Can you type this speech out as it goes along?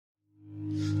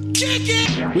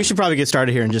chicken. We should probably get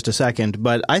started here in just a second,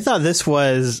 but I thought this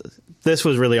was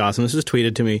really awesome. This was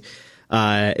tweeted to me.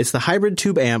 It's the hybrid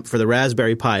tube amp for the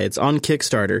Raspberry Pi. It's on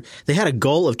Kickstarter. They had a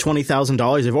goal of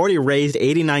 $20,000. They've already raised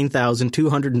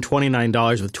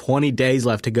 $89,229 with 20 days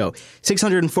left to go.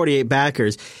 648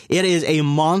 backers. It is a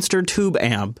monster tube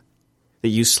amp that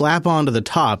you slap onto the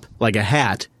top like a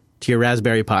hat to your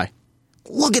Raspberry Pi.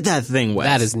 Look at that thing, Wes.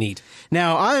 That is neat.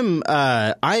 Now,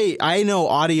 I know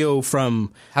audio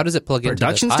from how does it plug into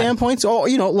production the Pi? standpoints. Oh,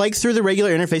 like through the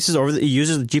regular interfaces it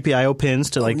uses the GPIO pins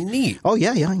to neat. Oh,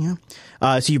 yeah.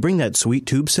 So you bring that sweet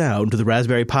tube sound to the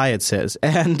Raspberry Pi, it says.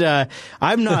 And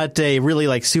I'm not a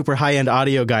really super high-end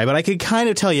audio guy, but I could kind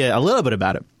of tell you a little bit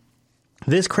about it.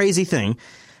 This crazy thing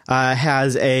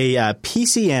has a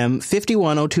PCM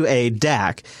 5102A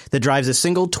DAC that drives a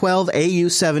single 12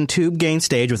 AU7 tube gain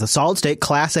stage with a solid-state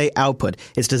Class A output.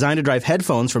 It's designed to drive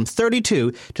headphones from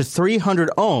 32 to 300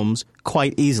 ohms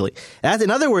quite easily. That's,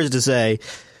 in other words, to say,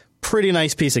 pretty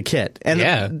nice piece of kit. And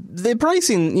the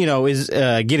pricing, is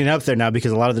getting up there now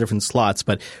because of a lot of the different slots.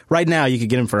 But right now, you could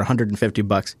get them for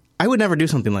 $150. I would never do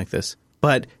something like this.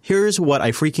 But here's what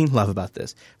I freaking love about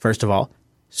this. First of all,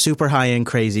 super high-end,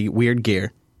 crazy, weird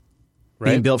gear.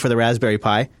 Right. Being built for the Raspberry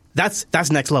Pi. That's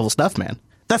next level stuff, man.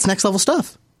 That's next level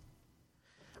stuff.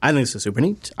 I think this is super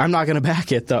neat. I'm not going to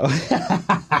back it, though.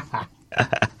 I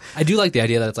do like the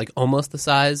idea that it's almost the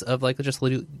size of just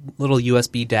a little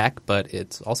USB DAC, but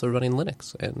it's also running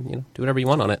Linux and do whatever you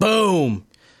want on it. Boom!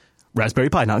 Raspberry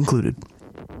Pi not included.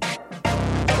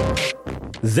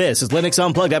 This is Linux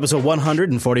Unplugged, episode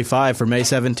 145 for May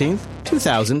 17th,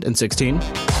 2016.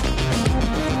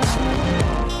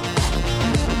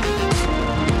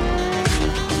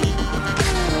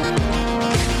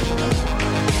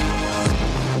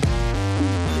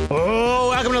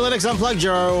 Linux Unplugged,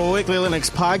 your weekly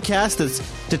Linux podcast that's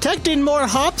detecting more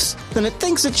hops than it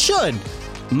thinks it should.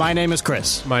 My name is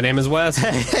Chris. My name is Wes.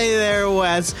 Hey there,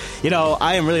 Wes.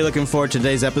 I am really looking forward to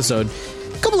today's episode.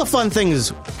 A couple of fun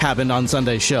things happened on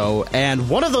Sunday's show, and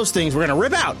one of those things we're going to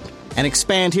rip out and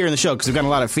expand here in the show because we've got a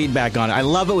lot of feedback on it. I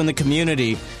love it when the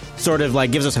community sort of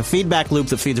gives us a feedback loop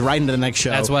that feeds right into the next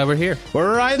show. That's why we're here.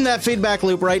 We're right in that feedback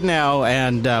loop right now,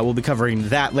 and we'll be covering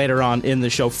that later on in the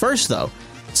show. First, though,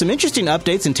 some interesting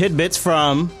updates and tidbits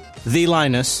from the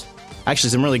Linus.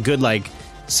 Actually, some really good,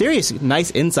 serious, nice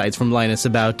insights from Linus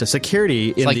about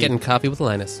security. It's getting coffee with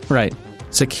Linus. Right.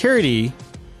 Security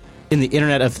in the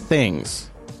Internet of Things,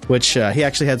 which he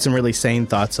actually had some really sane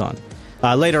thoughts on.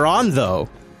 Later on, though,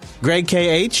 Greg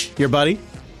KH, your buddy,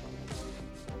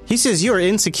 he says you are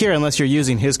insecure unless you're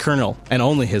using his kernel and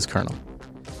only his kernel.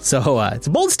 So it's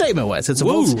a bold statement, Wes.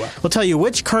 We'll tell you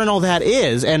which kernel that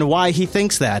is and why he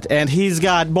thinks that. And he's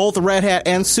got both Red Hat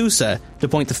and SUSE to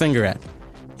point the finger at.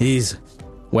 He's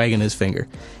wagging his finger.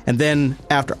 And then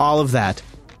after all of that,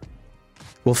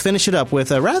 we'll finish it up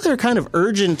with a rather kind of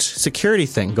urgent security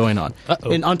thing going on.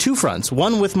 On two fronts,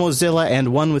 one with Mozilla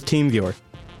and one with TeamViewer.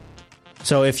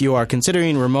 So if you are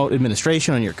considering remote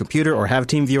administration on your computer or have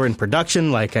TeamViewer in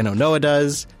production like I know Noah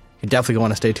does, you definitely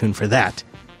want to stay tuned for that.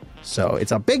 So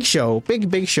it's a big show,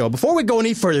 big show. Before we go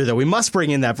any further, though, we must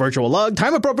bring in that virtual log.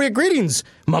 Time-appropriate greetings,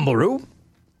 Mumbleroo.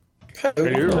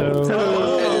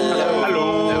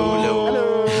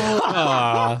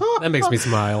 Hello. That makes me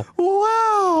smile.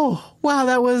 Wow,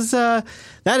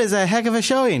 that is a heck of a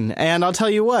showing. And I'll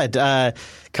tell you what,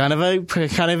 kind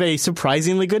of a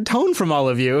surprisingly good tone from all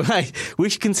of you. We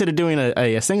should consider doing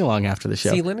a sing-along after the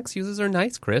show. See, Linux users are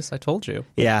nice, Chris. I told you.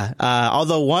 Yeah.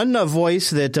 Although one voice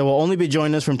that will only be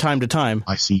joining us from time to time.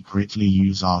 I secretly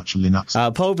use Arch Linux.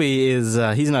 Popey is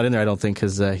he's not in there, I don't think,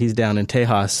 because he's down in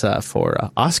Tejas for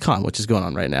OSCON, which is going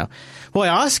on right now. Boy,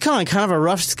 OSCON, kind of a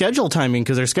rough schedule timing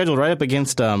because they're scheduled right up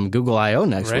against Google I/O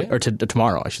next week, or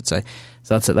tomorrow, I should say.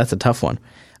 So that's a tough one.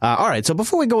 All right, so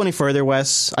before we go any further,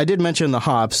 Wes, I did mention the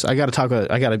hops. I got to talk about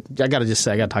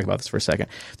this for a second.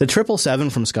 The 777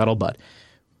 from Scuttlebutt.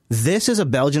 This is a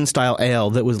Belgian style ale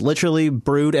that was literally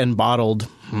brewed and bottled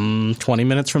 20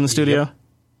 minutes from the studio,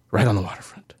 right on the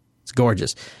waterfront. It's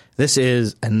gorgeous. This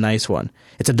is a nice one.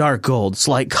 It's a dark gold,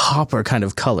 slight copper kind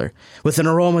of color with an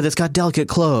aroma that's got delicate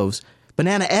cloves.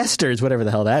 Banana esters, whatever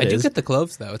the hell that is. I do get the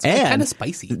cloves, though. It's kind of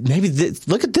spicy. Maybe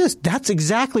look at this. That's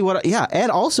exactly what. And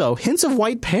also hints of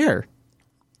white pear.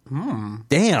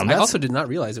 Damn. I also did not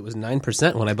realize it was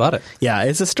 9% when I bought it. Yeah,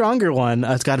 it's a stronger one.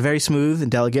 It's got very smooth and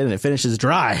delicate, and it finishes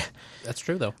dry. That's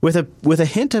true, though. With a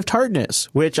hint of tartness,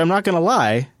 which I'm not going to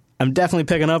lie, I'm definitely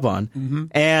picking up on. Mm-hmm.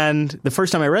 And the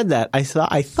first time I read that, I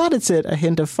thought it said a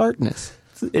hint of fartness.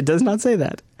 It does not say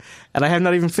that. And I have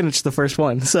not even finished the first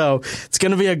one. So it's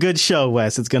going to be a good show,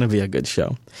 Wes. It's going to be a good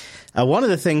show. One of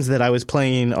the things that I was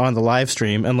playing on the live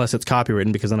stream, unless it's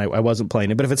copywritten, because then I wasn't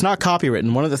playing it, but if it's not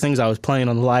copywritten, one of the things I was playing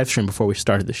on the live stream before we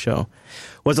started the show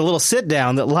was a little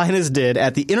sit-down that Linus did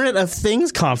at the Internet of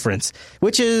Things conference,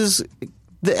 which is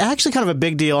actually kind of a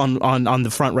big deal on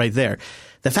the front right there.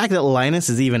 The fact that Linus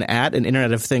is even at an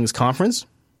Internet of Things conference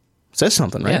says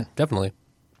something, right? Yeah, definitely.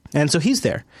 And so he's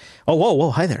there. Oh, whoa,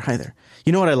 hi there.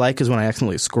 You know what I like is when I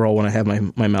accidentally scroll when I have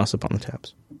my mouse up on the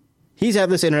tabs. He's at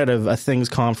this Internet of Things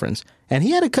conference, and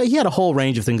he had a whole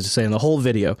range of things to say, and the whole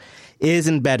video is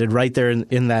embedded right there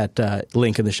in that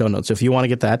link in the show notes. So if you want to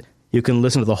get that, you can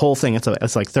listen to the whole thing.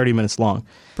 It's like 30 minutes long.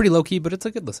 Pretty low-key, but it's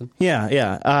a good listen.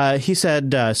 Yeah. He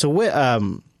said,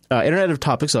 Internet of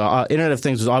Topics, Internet of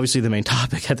Things was obviously the main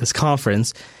topic at this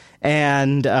conference,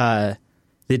 and the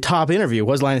top interview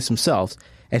was Linus himself.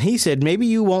 And he said, maybe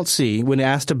you won't see, when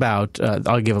asked about,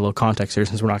 I'll give a little context here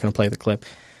since we're not going to play the clip.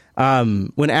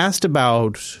 When asked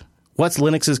about what's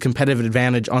Linux's competitive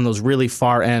advantage on those really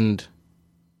far end,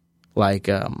 like,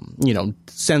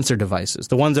 sensor devices,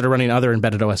 the ones that are running other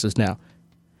embedded OSs now.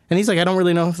 And he's like, I don't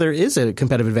really know if there is a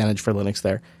competitive advantage for Linux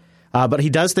there. But he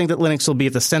does think that Linux will be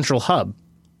at the central hub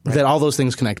that all those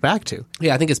things connect back to.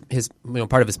 Yeah, I think his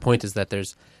part of his point is that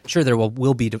there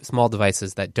will be small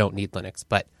devices that don't need Linux,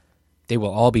 but they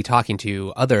will all be talking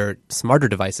to other smarter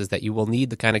devices that you will need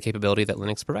the kind of capability that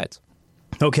Linux provides.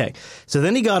 Okay, so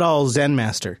then he got all Zen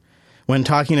master when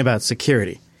talking about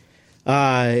security.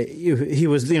 He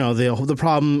was, the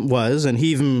problem was, and he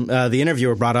even the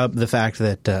interviewer brought up the fact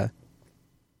that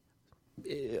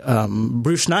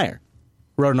Bruce Schneier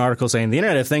wrote an article saying the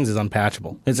Internet of Things is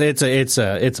unpatchable.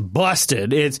 It's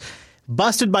busted. It's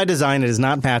busted by design. It is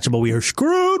not patchable. We are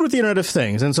screwed with the Internet of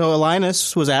Things. And so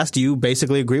Linus was asked, do you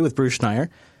basically agree with Bruce Schneier?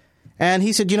 And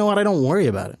he said, you know what? I don't worry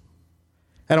about it.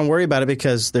 I don't worry about it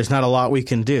because there's not a lot we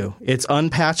can do. It's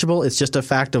unpatchable. It's just a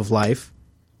fact of life.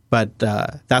 But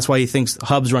that's why he thinks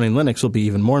hubs running Linux will be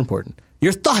even more important.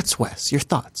 Your thoughts, Wes. Your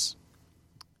thoughts.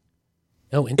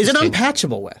 Oh, is it interesting.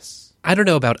 Unpatchable, Wes? I don't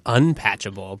know about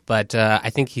unpatchable, but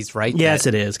I think he's right. Yes,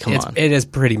 it is. Come on. It is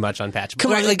pretty much unpatchable.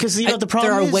 Come on, because the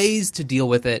problem there are is ways to deal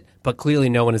with it, but clearly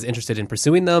no one is interested in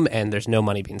pursuing them, and there's no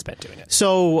money being spent doing it.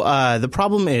 So the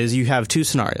problem is you have two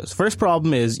scenarios. First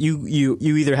problem is you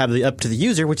either have the up to the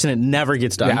user, which then it never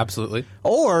gets done. Yeah, absolutely.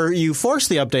 or you force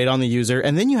the update on the user,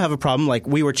 and then you have a problem like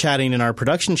we were chatting in our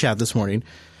production chat this morning.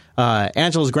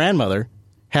 Angela's grandmother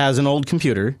has an old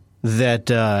computer that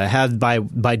had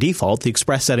by default the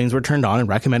express settings were turned on and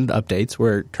recommended updates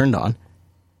were turned on.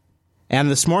 And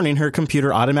this morning her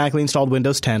computer automatically installed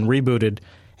Windows 10, rebooted,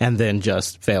 and then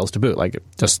just fails to boot. Like it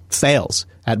just fails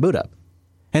at boot up.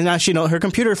 And now her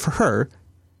computer for her,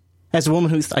 as a woman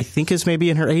who I think is maybe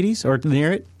in her 80s or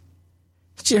near it,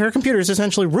 her computer is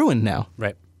essentially ruined now.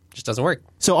 Right. Just doesn't work.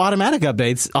 So automatic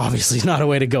updates obviously is not a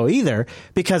way to go either,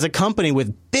 because a company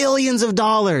with billions of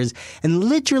dollars and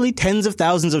literally tens of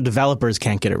thousands of developers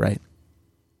can't get it right.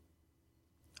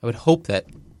 I would hope that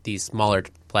these smaller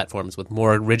platforms with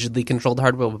more rigidly controlled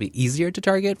hardware will be easier to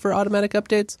target for automatic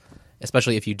updates,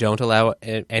 especially if you don't allow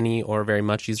any or very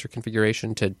much user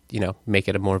configuration to, make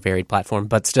it a more varied platform.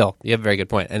 But still, you have a very good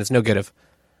point, and it's no good if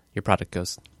your product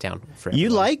goes down for everyone. You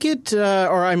like it,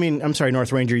 I'm sorry,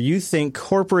 North Ranger, you think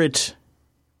corporate,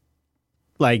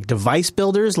 like, device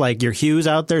builders, like your Hughes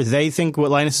out there, they think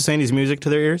what Linus is saying is music to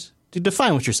their ears?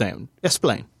 Define what you're saying.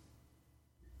 Explain.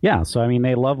 Yeah, so,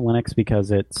 they love Linux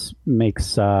because it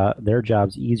makes their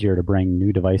jobs easier to bring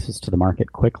new devices to the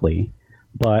market quickly,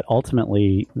 but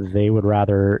ultimately, they would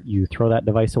rather you throw that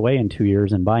device away in 2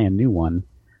 years and buy a new one.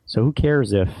 So who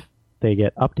cares if they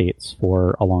get updates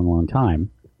for a long, long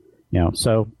time?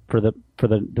 So for the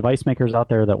device makers out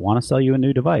there that want to sell you a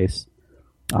new device,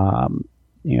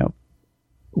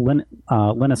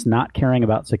 Linus not caring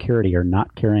about security or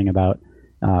not caring about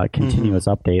continuous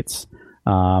updates,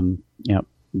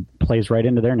 plays right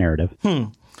into their narrative.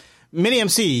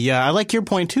 MiniMC, I like your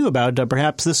point too about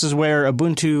perhaps this is where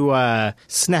Ubuntu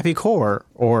Snappy Core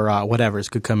or whatever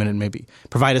could come in and maybe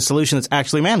provide a solution that's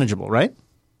actually manageable, right?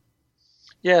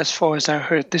 Yeah, as far as I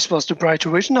heard, this was the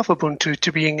brighter vision of Ubuntu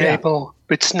to being able,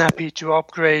 with Snappy, to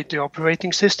upgrade the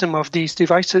operating system of these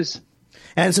devices.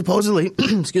 And supposedly,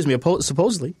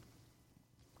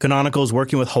 Canonical is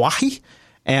working with Hawaii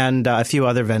and a few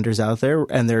other vendors out there,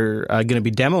 and they're going to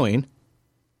be demoing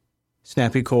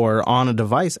Snappy Core on a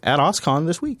device at OSCON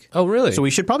this week. Oh, really? So we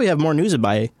should probably have more news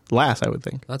by last, I would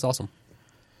think. That's awesome.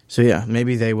 So yeah,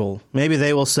 maybe they will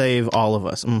save all of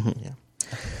us. Yeah.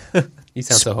 You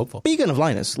sound so hopeful. Speaking of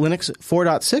Linus, Linux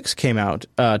 4.6 came out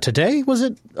today, was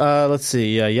it?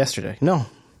 Yesterday. No,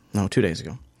 2 days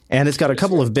ago. And it's got a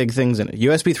couple of big things in it.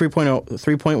 USB 3.0,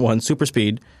 3.1, super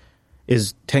speed,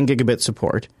 is 10 gigabit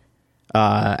support.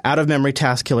 Out-of-memory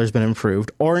task killer has been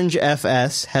improved. Orange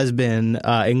FS has been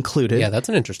included. Yeah, that's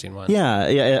an interesting one. Yeah,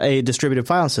 a distributed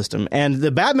file system. And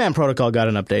the Batman protocol got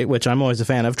an update, which I'm always a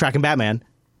fan of, tracking Batman.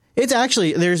 It's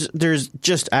actually, there's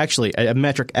just actually a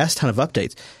metric S ton of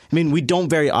updates. I mean, we don't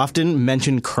very often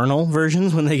mention kernel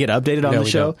versions when they get updated on the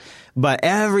show, but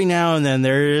every now and then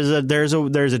there's a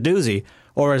doozy,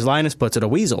 or as Linus puts it, a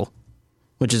weasel,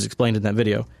 which is explained in that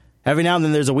video. Every now and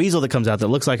then there's a weasel that comes out that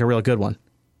looks like a real good one.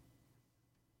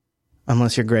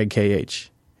 Unless you're Greg KH.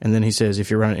 And then he says,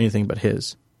 if you're running anything but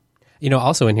his.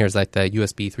 Also in here is like the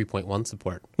USB 3.1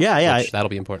 support. Yeah. That'll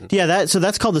be important. Yeah, so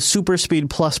that's called the Super Speed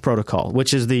Plus protocol,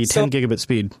 which is the 10 gigabit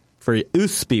speed for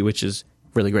USB, which is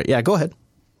really great. Yeah, go ahead.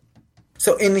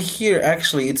 So in here,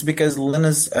 actually, it's because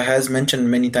Linus has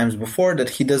mentioned many times before that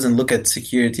he doesn't look at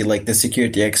security like the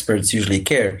security experts usually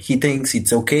care. He thinks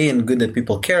it's okay and good that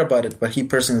people care about it, but he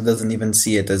personally doesn't even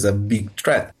see it as a big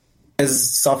threat.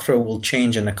 As software will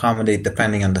change and accommodate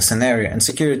depending on the scenario, and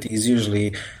security is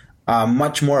usually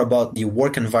much more about the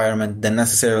work environment than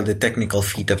necessarily the technical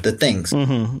feat of the things.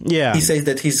 Mm-hmm. Yeah. He says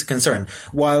that he's concerned.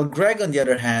 While Greg, on the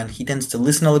other hand, he tends to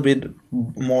listen a little bit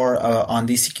more on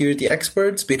the security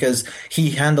experts because he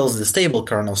handles the stable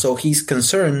kernel. So his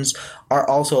concerns are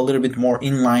also a little bit more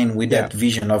in line with that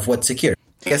vision of what's secure.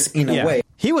 I guess in a way.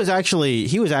 He was actually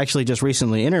just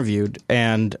recently interviewed,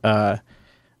 and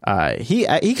he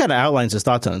kind of outlines his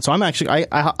thoughts on it. So I'm actually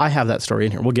I have that story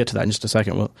in here. We'll get to that in just a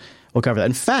second. We'll cover that.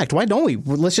 In fact, why don't we?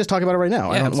 Let's just talk about it right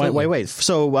now. Yeah, wait.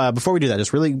 So before we do that,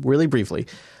 just really, really briefly,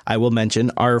 I will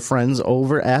mention our friends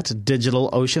over at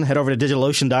DigitalOcean. Head over to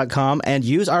DigitalOcean.com and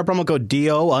use our promo code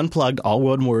DO Unplugged, all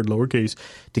one word, lowercase,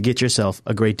 to get yourself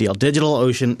a great deal.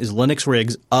 DigitalOcean is Linux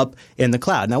rigs up in the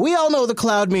cloud. Now, we all know the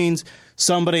cloud means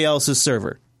somebody else's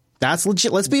server. That's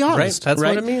legit. Let's be honest. Right? That's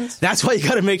what it means. That's why you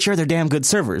got to make sure they're damn good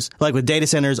servers. Like with data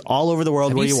centers all over the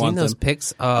world where you want them. Have you seen those pics?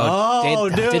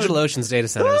 Dude. DigitalOcean's data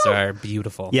centers are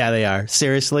beautiful. Yeah, they are.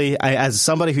 Seriously, as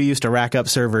somebody who used to rack up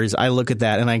servers, I look at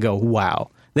that and I go, wow.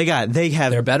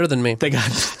 They're better than me. They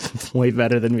got way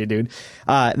better than me, dude.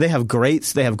 They have great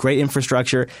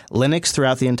infrastructure, Linux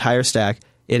throughout the entire stack.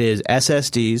 It is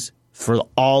SSDs for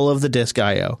all of the disk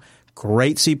I/O.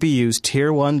 Great CPUs,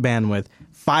 tier 1 bandwidth.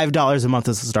 $5 a month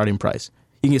is the starting price.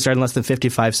 You can get started in less than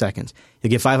 55 seconds. You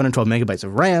get 512 megabytes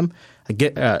of RAM,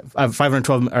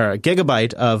 512 or a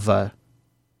gigabyte of a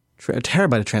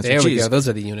terabyte of transfer. There we go. Those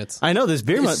are the units. I know this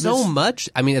beer. So much.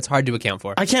 I mean, it's hard to account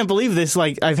for. I can't believe this.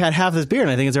 Like, I've had half this beer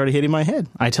and I think it's already hitting my head.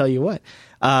 I tell you what,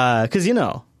 because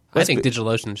I think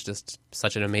DigitalOcean is just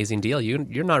such an amazing deal.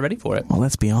 You're not ready for it. Well,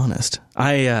 let's be honest.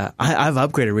 I've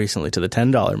upgraded recently to the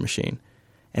 $10 machine.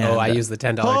 And, I use the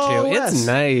 $10 too. Yes. It's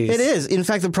nice. It is. In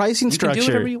fact, the pricing structure. You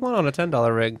can do whatever you want on a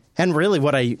 $10 rig. And really,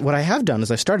 what I have done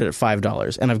is I started at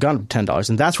 $5 and I've gone to $10,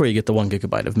 and that's where you get the 1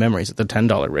 gigabyte of memories at the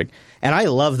 $10 rig. And I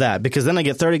love that because then I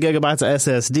get 30 gigabytes of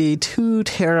SSD, 2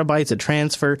 terabytes of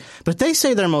transfer. But they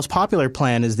say their most popular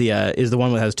plan is the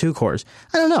one that has 2 cores.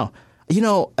 I don't know.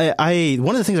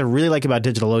 One of the things I really like about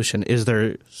DigitalOcean is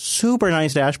their super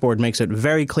nice dashboard makes it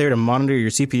very clear to monitor your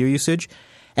CPU usage.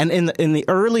 And in the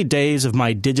early days of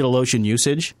my DigitalOcean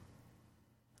usage,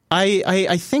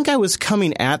 I think I was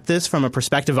coming at this from a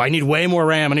perspective, I need way more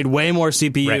RAM, I need way more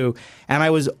CPU, right. And I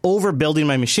was overbuilding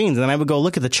my machines. And then I would go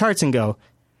look at the charts and go,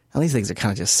 well, these things are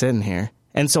kind of just sitting here.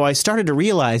 And so I started to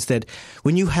realize that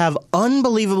when you have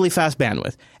unbelievably fast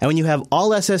bandwidth, and when you have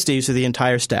all SSDs through the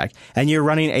entire stack, and you're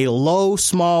running a low,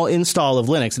 small install of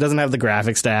Linux, it doesn't have the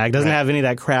graphics stack, doesn't have any of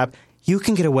that crap, you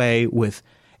can get away with...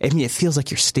 I mean, it feels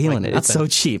like you're stealing it. It's so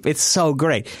cheap. It's so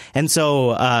great. And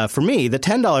so for me, the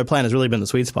 $10 plan has really been the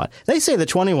sweet spot. They say the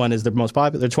 21 is the most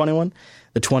popular. The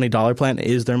 $20 plan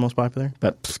is their most popular.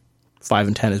 But 5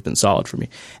 and 10 has been solid for me.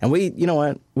 And we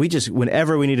just,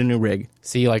 whenever we need a new rig.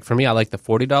 See, like for me, I like the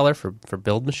 $40 for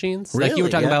build machines. Really? Like you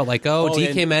were talking about,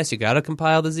 DKMS, you got to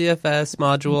compile the ZFS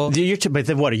module. But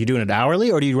then what, are you doing it hourly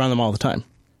or do you run them all the time?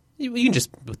 You can just,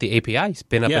 with the API,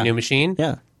 spin up a new machine.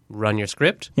 Yeah. Run your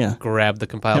script, grab the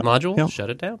compiled module, shut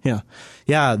it down.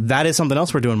 Yeah, that is something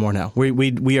else we're doing more now.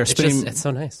 We are spinning. It's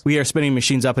so nice. We are spinning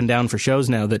machines up and down for shows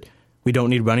now that we don't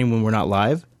need running when we're not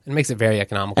live. It makes it very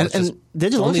economical. And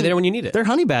it's only there when you need it. They're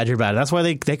Honey Badger about it. That's why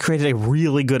they created a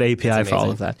really good API for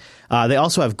all of that. They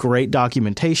also have great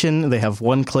documentation. They have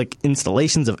one-click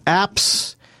installations of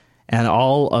apps and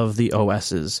all of the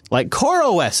OSs, like Core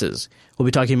OSs. We'll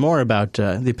be talking more about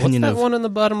the opinion What's that one on the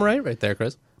bottom right there,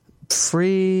 Chris?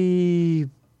 Free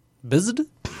Bizd? Is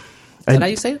that how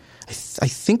you say it? I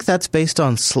think that's based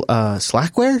on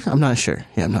Slackware. I'm not sure.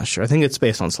 Yeah, I'm not sure. I think it's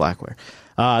based on Slackware.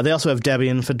 They also have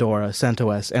Debian, Fedora,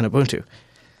 CentOS, and Ubuntu.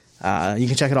 You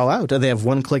can check it all out. They have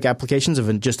one-click applications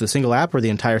of just a single app or the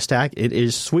entire stack. It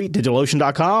is sweet.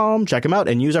 DigitalOcean.com. Check them out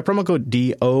and use our promo code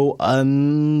DOUnplugged.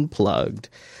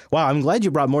 Wow, I'm glad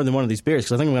you brought more than one of these beers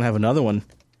because I think I'm going to have another one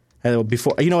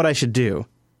before. You know what I should do?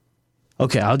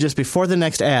 Okay, before the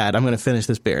next ad, I'm going to finish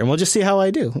this beer, and we'll just see how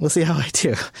I do. We'll see how I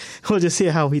do. We'll just see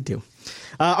how we do.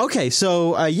 Okay,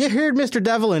 so you heard Mr.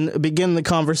 Devlin begin the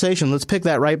conversation. Let's pick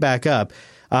that right back up.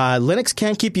 Linux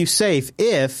can't keep you safe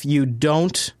if you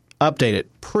don't update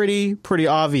it. Pretty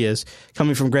obvious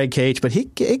coming from Greg KH, but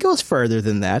it goes further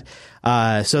than that.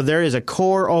 So there is a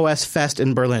Core OS Fest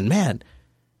in Berlin. Man,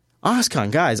 OSCON,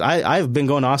 guys, I've been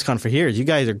going to OSCON for years. You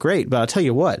guys are great, but I'll tell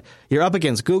you what, you're up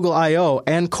against Google I.O.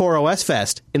 and Core OS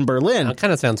Fest in Berlin. That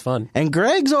kind of sounds fun. And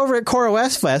Greg's over at Core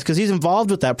OS Fest because he's involved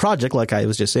with that project, like I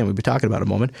was just saying we'd be talking about in a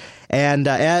moment. And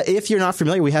if you're not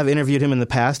familiar, we have interviewed him in the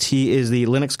past. He is the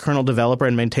Linux kernel developer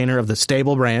and maintainer of the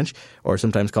stable branch, or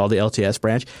sometimes called the LTS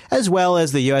branch, as well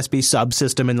as the USB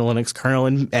subsystem in the Linux kernel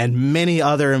and many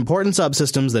other important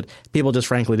subsystems that people just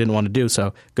frankly didn't want to do.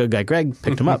 So good guy Greg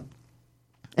picked him up.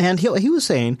 And he was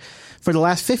saying for the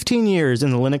last 15 years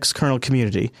in the Linux kernel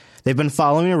community, they've been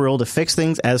following a rule to fix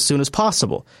things as soon as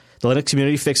possible. The Linux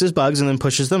community fixes bugs and then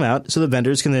pushes them out so the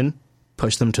vendors can then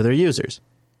push them to their users.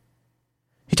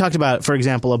 He talked about, for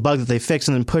example, a bug that they fixed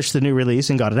and then pushed the new release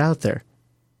and got it out there.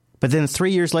 But then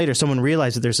 3 years later, someone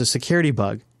realized that there's a security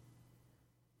bug.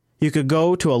 You could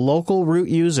go to a local root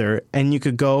user and you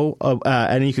could go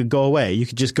away. You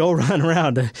could just go run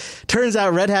around. Turns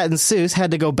out Red Hat and SUSE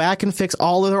had to go back and fix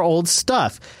all of their old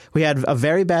stuff. We had a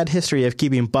very bad history of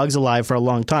keeping bugs alive for a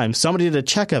long time. Somebody did a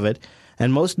check of it,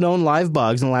 and most known live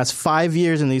bugs in the last 5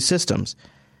 years in these systems.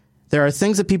 There are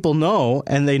things that people know,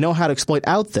 and they know how to exploit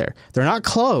out there. They're not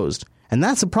closed, and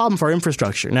that's a problem for our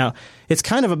infrastructure. Now, it's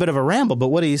kind of a bit of a ramble, but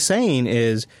what he's saying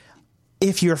is,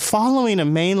 if you're following a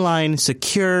mainline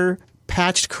secure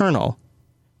patched kernel,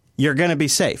 you're going to be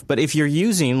safe. But if you're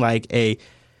using like a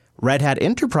Red Hat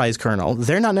Enterprise kernel,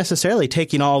 they're not necessarily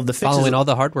taking all of the fixes. Following all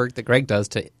the hard work that Greg does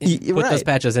to put those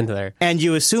patches into there. And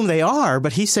you assume they are,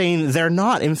 but he's saying they're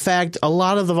not. In fact, a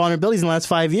lot of the vulnerabilities in the last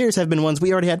 5 years have been ones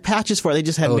we already had patches for. They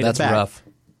just haven't made it back. Rough.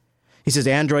 He says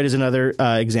Android is another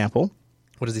example.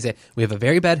 What does he say? We have a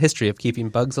very bad history of keeping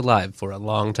bugs alive for a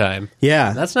long time. Yeah.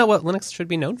 And that's not what Linux should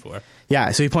be known for.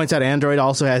 Yeah, so he points out Android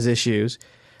also has issues.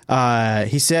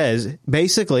 He says,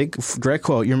 basically, direct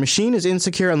quote, your machine is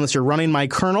insecure unless you're running my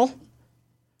kernel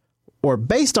or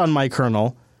based on my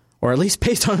kernel or at least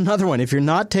based on another one. If you're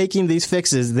not taking these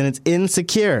fixes, then it's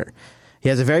insecure. He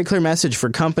has a very clear message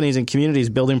for companies and communities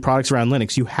building products around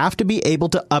Linux. You have to be able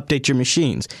to update your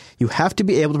machines. You have to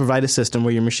be able to provide a system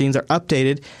where your machines are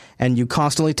updated and you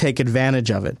constantly take advantage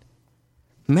of it.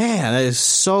 Man, that is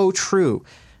so true.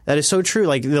 That is so true.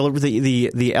 Like the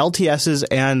LTSs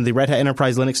and the Red Hat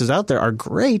Enterprise Linuxes out there are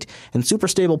great and super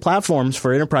stable platforms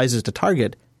for enterprises to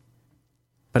target.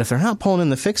 But if they're not pulling in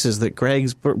the fixes that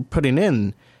Greg's putting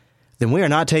in, then we are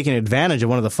not taking advantage of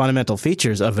one of the fundamental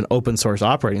features of an open source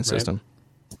operating system. Right.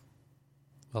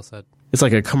 Well said. It's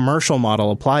like a commercial model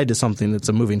applied to something that's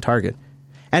a moving target.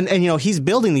 And you know, he's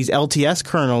building these LTS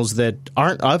kernels that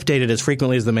aren't updated as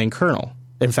frequently as the main kernel.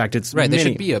 In fact, it's right. They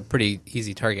should be a pretty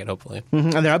easy target, hopefully.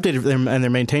 Mm-hmm. And they're updated and they're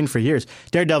maintained for years.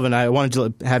 Daredevil, I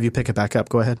wanted to have you pick it back up.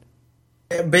 Go ahead.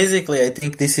 Basically, I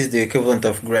think this is the equivalent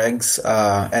of Greg's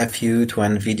FU to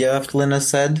NVIDIA, after Linus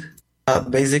said,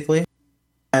 basically.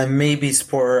 And maybe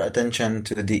spur attention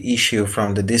to the issue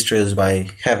from the distros by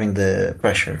having the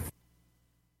pressure.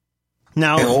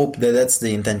 Now, I hope that that's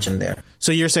the intention there.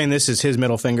 So you're saying this is his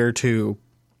middle finger to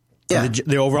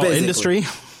the overall industry?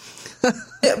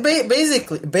 Yeah,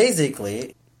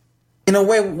 basically, in a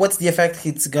way, what's the effect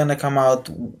it's gonna come out?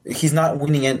 He's not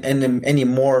winning any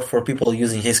more for people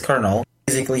using his kernel.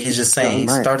 Basically, he's just saying,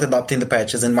 start adopting the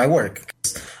patches in my work.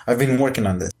 I've been working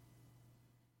on this.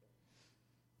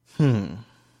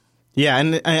 Yeah,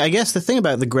 and I guess the thing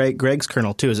about the Greg's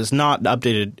kernel, too, is it's not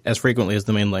updated as frequently as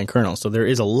the mainline kernel, so there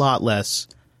is a lot less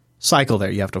cycle there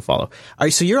you have to follow. All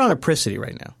right, so you're on Apricity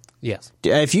right now. Yes.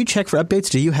 If you check for updates,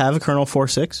 do you have a kernel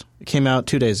 4.6? It came out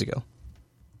 2 days ago.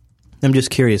 I'm just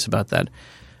curious about that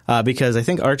because I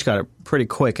think Arch got it pretty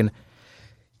quick. And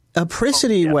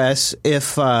Apricity, Wes,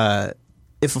 if I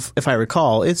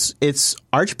recall, it's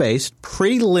Arch-based,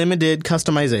 pretty limited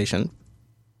customization.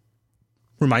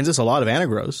 Reminds us a lot of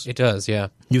Anagros. It does, yeah.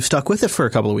 You've stuck with it for a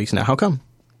couple of weeks now. How come?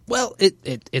 Well,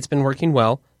 it's been working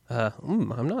well.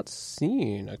 I'm not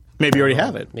seeing a... Maybe you already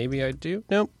have it. Maybe I do.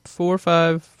 Nope.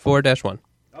 4.5.4-1.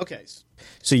 Okay.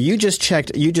 So you just did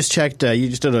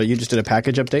a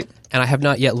package update? And I have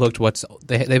not yet looked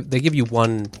they give you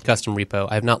one custom repo.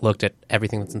 I have not looked at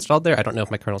everything that's installed there. I don't know if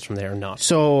my kernel's from there or not.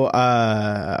 So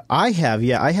I have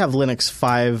Linux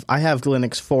 5. I have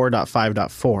Linux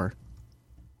 4.5.4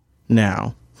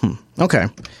 now. Okay.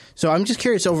 So I'm just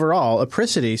curious overall.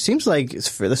 Apricity seems like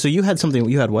so you had something.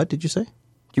 You had what? Did you say? Do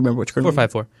you remember which kernel?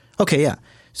 4.5.4. Okay, yeah.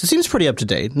 So it seems pretty up to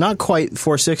date. Not quite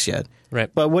 4.6 yet. Right.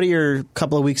 But what are your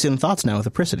couple of weeks in thoughts now with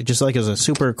Apricity? Just like as a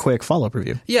super quick follow-up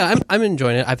review. Yeah, I'm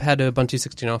enjoying it. I've had Ubuntu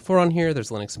 16.04 on here. There's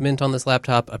Linux Mint on this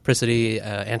laptop. Apricity,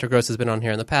 Antergos has been on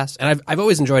here in the past. And I've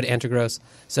always enjoyed Antergos.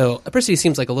 So Apricity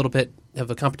seems like a little bit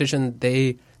of a competition.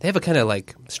 They have a kind of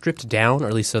like stripped down, or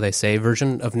at least so they say,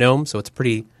 version of GNOME. So it's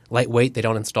pretty lightweight. They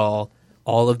don't install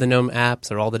all of the GNOME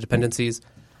apps or all the dependencies.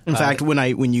 In fact,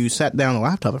 when you sat down the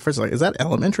laptop at first, like, is that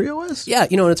Elementary OS? Yeah,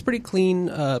 and it's pretty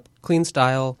clean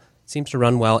style. Seems to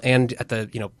run well, and at the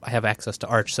I have access to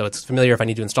Arch, so it's familiar. If I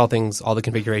need to install things, all the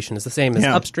configuration is the same as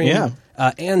upstream. Yeah.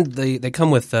 And they come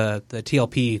with the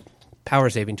TLP power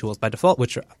saving tools by default,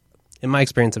 which, in my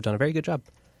experience, have done a very good job.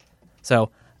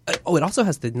 So, it also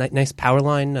has the nice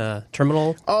Powerline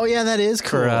terminal. Oh yeah, that is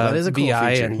cool. That is a cool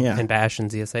VI feature. and Bash and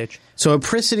ZSH. So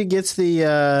Apricity gets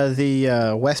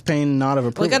the West Pane nod of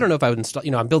approval. Like, I don't know if I would install.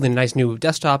 I'm building a nice new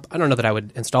desktop. I don't know that I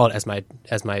would install it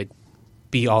as my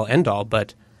be all end all,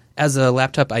 but as a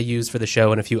laptop I use for the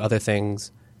show and a few other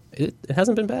things, it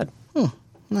hasn't been bad. Oh,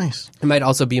 nice. It might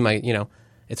also be my,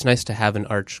 it's nice to have an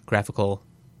Arch graphical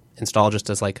install just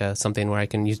as like something where I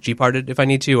can use Gparted if I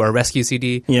need to, or Rescue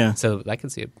CD. Yeah. So I can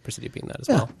see Apricity being that as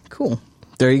well. Cool.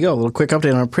 There you go. A little quick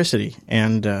update on Apricity.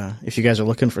 And if you guys are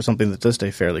looking for something that does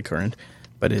stay fairly current,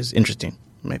 but is interesting,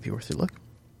 it might be worth a look.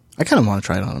 I kind of want to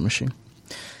try it on a machine.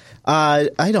 I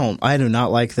do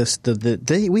not like this.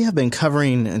 We have been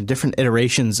covering different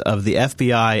iterations of the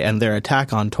FBI and their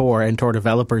attack on Tor and Tor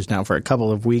developers now for a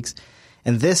couple of weeks,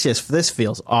 and this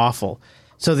feels awful.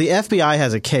 So the FBI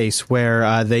has a case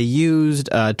where they used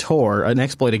Tor, an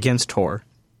exploit against Tor,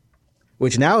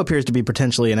 which now appears to be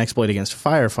potentially an exploit against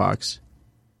Firefox,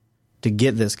 to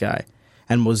get this guy.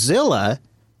 And Mozilla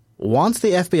wants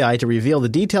the FBI to reveal the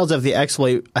details of the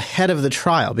exploit ahead of the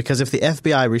trial, because if the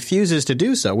FBI refuses to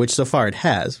do so, which so far it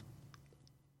has,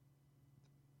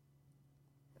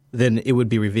 then it would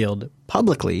be revealed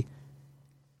publicly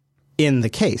in the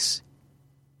case,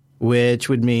 which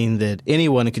would mean that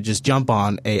anyone could just jump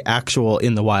on a actual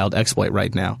in the wild exploit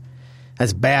right now.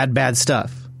 That's bad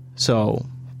stuff. So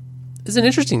it's an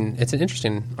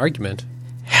interesting argument.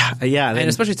 Yeah, and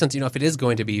especially since if it is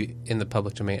going to be in the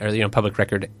public domain or public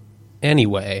record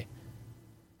anyway,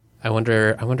 I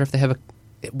wonder if they have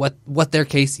what their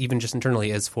case even just internally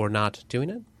is for not doing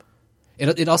it.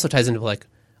 It also ties into like,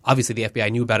 obviously the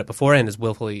FBI knew about it before and is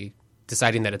willfully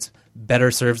deciding that it's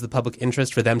better serves the public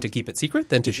interest for them to keep it secret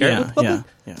than to share it with the public.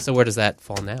 Yeah. So where does that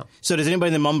fall now? So does anybody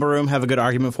in the Mumble Room have a good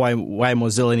argument for why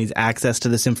Mozilla needs access to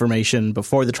this information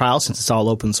before the trial, since it's all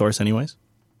open source anyways?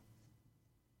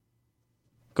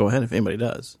 Go ahead if anybody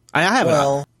does. I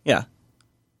have yeah.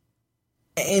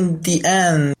 In the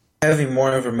end, having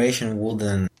more information will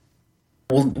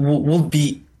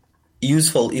be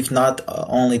useful, if not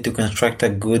only to construct a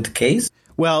good case.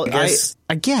 Well,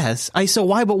 I guess. So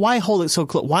why hold it so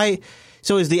close? Why?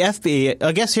 So is the FBI?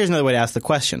 I guess here's another way to ask the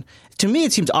question. To me,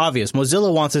 it seems obvious.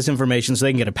 Mozilla wants this information so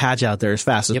they can get a patch out there as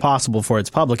fast as possible for its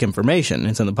public information.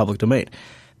 It's in the public domain.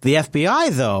 The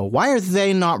FBI, though, why are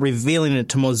they not revealing it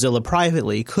to Mozilla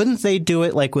privately? Couldn't they do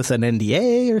it like with an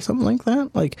NDA or something like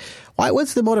that? Like, why?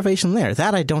 What's the motivation there?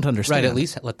 That I don't understand. Right, at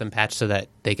least let them patch so that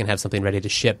they can have something ready to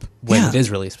ship when it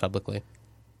is released publicly.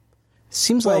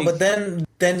 Seems like, but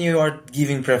then you are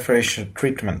giving preferential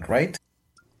treatment, right?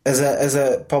 As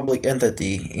a public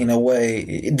entity, in a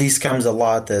way, this comes a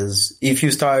lot as if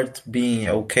you start being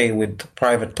okay with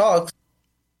private talks,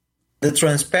 the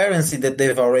transparency that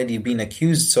they've already been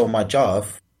accused so much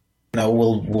of,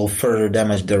 will further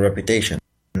damage their reputation.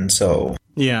 And so,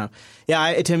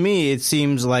 to me, it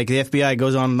seems like the FBI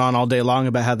goes on and on all day long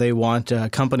about how they want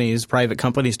private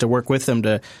companies, to work with them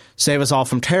to save us all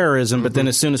from terrorism. Mm-hmm. But then,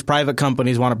 as soon as private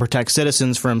companies want to protect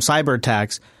citizens from cyber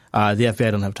attacks, the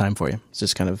FBI don't have time for you. It's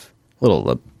just kind of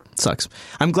sucks.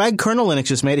 I'm glad Kernel Linux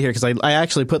just made it here, because I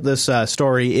actually put this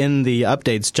story in the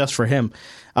updates just for him.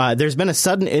 There's been a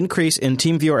sudden increase in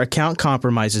TeamViewer account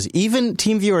compromises, even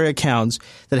TeamViewer accounts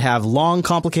that have long,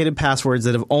 complicated passwords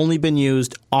that have only been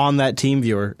used on that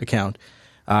TeamViewer account.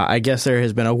 I guess there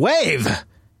has been a wave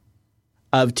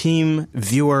of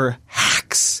TeamViewer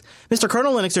hacks. Mr.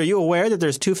 Kernel Linux, are you aware that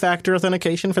there's two-factor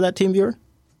authentication for that TeamViewer?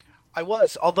 I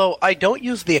was, although I don't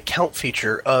use the account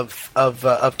feature of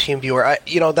TeamViewer.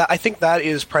 I think that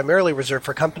is primarily reserved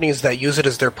for companies that use it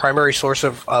as their primary source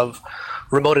of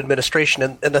remote administration.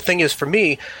 And the thing is, for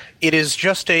me, it is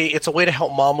it's a way to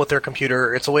help mom with their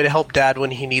computer. It's a way to help dad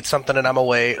when he needs something and I'm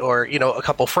away, or a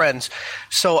couple friends.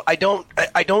 So if I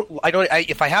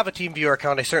have a TeamViewer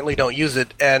account, I certainly don't use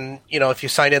it. And if you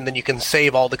sign in, then you can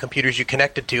save all the computers you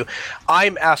connected to.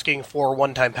 I'm asking for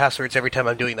one-time passwords every time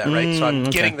I'm doing that, right? So I'm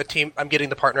getting I'm getting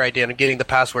the partner ID, and I'm getting the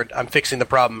password. I'm fixing the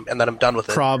problem, and then I'm done with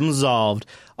it. Problem solved.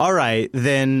 All right,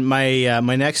 then my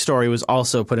next story was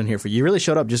also put in here for you. You really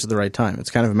showed up just at the right time.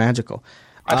 It's kind of magical.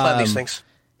 I plan these things.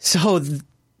 So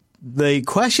the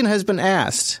question has been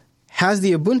asked, has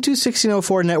the Ubuntu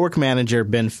 16.04 Network Manager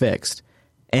been fixed?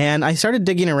 And I started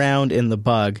digging around in the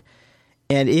bug,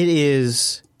 and it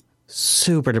is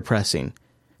super depressing.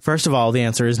 First of all, the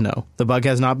answer is no. The bug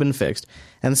has not been fixed.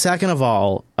 And second of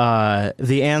all,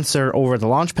 the answer over the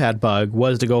Launchpad bug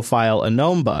was to go file a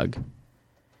GNOME bug.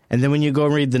 And then when you go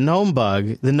read the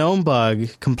GNOME bug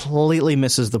completely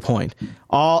misses the point.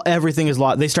 Everything is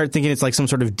lost. They start thinking it's like some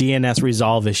sort of DNS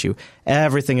resolve issue.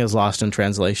 Everything is lost in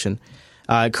translation.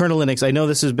 Kernel Linux, I know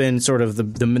this has been sort of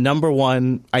the number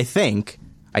one, I think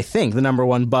the number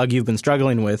one bug you've been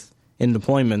struggling with in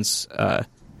deployments.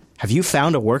 Have you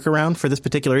found a workaround for this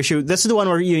particular issue? This is the one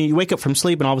where you wake up from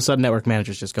sleep and all of a sudden Network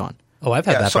Manager's just gone. Oh, I've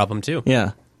had that problem too.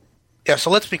 Yeah. Yeah,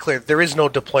 so let's be clear. There is no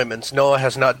deployments. NOAA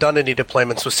has not done any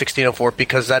deployments with 16.04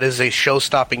 because that is a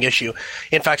show-stopping issue.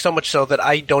 In fact, so much so that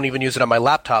I don't even use it on my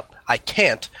laptop. I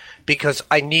can't because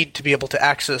I need to be able to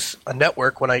access a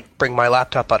network when I bring my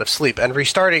laptop out of sleep. And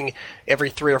restarting every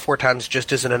 3 or 4 times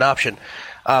just isn't an option.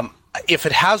 If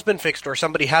it has been fixed or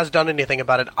somebody has done anything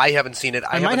about it, I haven't seen it.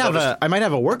 I might have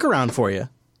a workaround for you.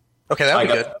 Okay, that would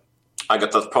be good. I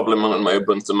got that problem on my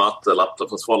Ubuntu Mate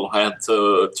laptop as well. I had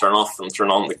to turn off and turn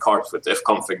on the cart with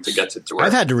fconfig to get it to work.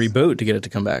 I've had to reboot to get it to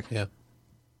come back. Yeah.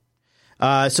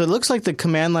 So it looks like the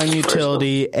command line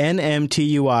utility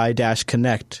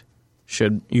nmtui-connect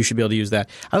you should be able to use that.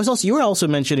 You were also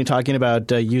talking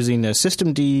about using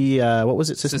systemd. What was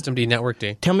it? Systemd Network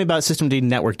D. Tell me about systemd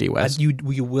Network D, Wes.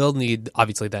 You will need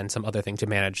obviously then some other thing to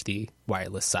manage the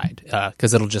wireless side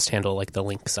because it'll just handle like the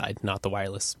link side, not the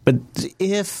wireless. But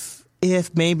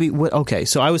if maybe okay,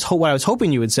 so what I was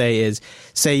hoping you would say is,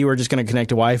 say you were just going to connect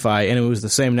to Wi-Fi and it was the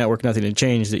same network, nothing had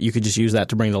changed, that you could just use that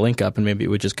to bring the link up and maybe it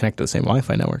would just connect to the same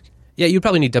Wi-Fi network. Yeah, you'd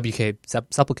probably need WK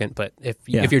supplicant, but if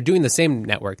you're doing the same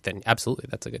network, then absolutely,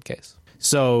 that's a good case.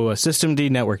 So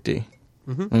systemd Network D.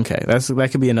 Mm-hmm. Okay, that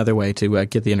could be another way to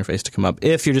get the interface to come up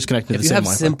if you're just connecting to the same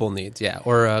Wi-Fi. If you have simple needs, yeah.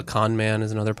 Or Conman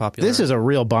is another popular. This is a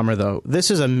real bummer, though. This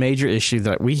is a major issue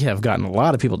that we have gotten a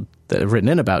lot of people that have written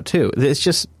in about, too. It's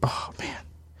just, oh, man.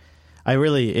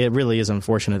 It really is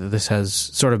unfortunate that this has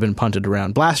sort of been punted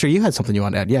around. Blaster, you had something you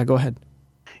want to add. Yeah, go ahead.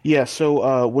 Yeah,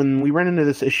 so when we ran into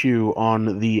this issue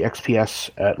on the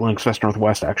XPS at Linux Fest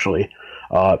Northwest, actually,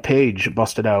 Paige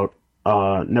busted out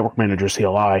Network Manager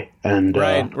CLI and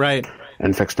right.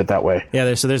 and fixed it that way. Yeah,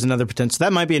 there's another potential.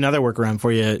 That might be another workaround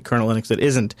for you, Kernel Linux, that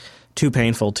isn't too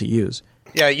painful to use.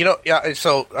 Yeah,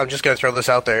 so I'm just going to throw this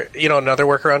out there. Another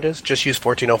workaround is just use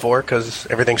 14.04 because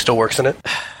everything still works in it.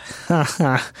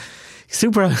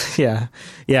 Super, yeah,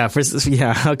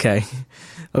 okay,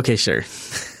 sure.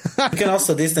 You can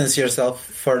also distance yourself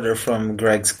further from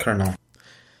Greg's kernel.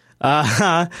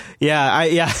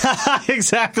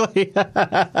 Exactly.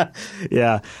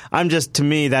 Yeah, to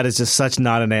me, that is just such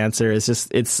not an answer. It's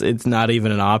just, it's not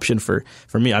even an option for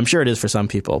me. I'm sure it is for some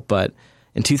people, but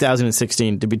in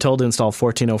 2016, to be told to install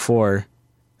 14.04,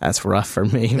 that's rough for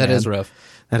me. That is rough.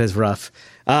 That is rough.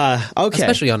 Okay.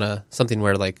 Especially on something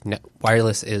where like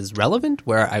wireless is relevant,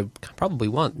 where I probably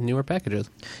want newer packages.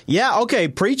 Yeah, okay.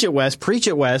 Preach it, Wes. Preach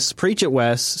it, Wes. Preach it,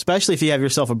 Wes. Especially if you have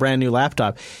yourself a brand new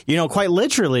laptop. Quite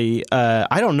literally,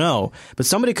 I don't know, but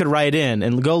somebody could write in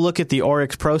and go look at the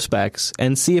Oryx Pro specs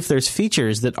and see if there's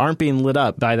features that aren't being lit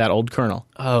up by that old kernel.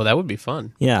 Oh, that would be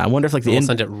fun. Yeah, I wonder if we'll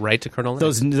send it right to Kernel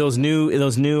Linux. Those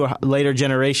new later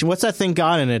generation. What's that thing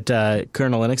got in it?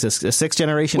 Kernel Linux, a 6th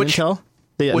generation Intel.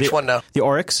 Which one now? The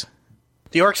Oryx.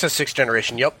 The Oryx is 6th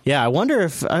generation. Yep. Yeah, I wonder.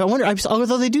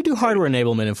 Although they do hardware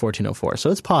enablement in 14.04, so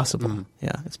it's possible. Mm.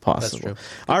 Yeah, it's possible. That's true.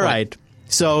 All right.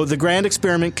 So the grand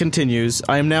experiment continues.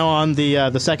 I am now on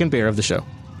the second beer of the show.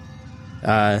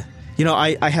 I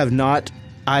have not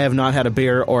had a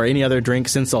beer or any other drink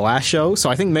since the last show,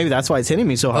 so I think maybe that's why it's hitting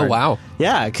me so hard. Oh wow.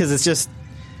 Yeah, because it's just.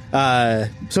 So,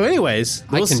 anyways,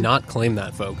 I cannot claim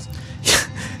that, folks.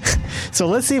 So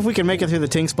let's see if we can make it through the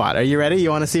Ting Spot. Are you ready?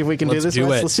 You want to see if we can do this?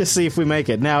 Let's just see if we make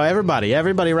it. Now, everybody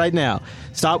right now,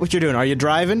 stop what you're doing. Are you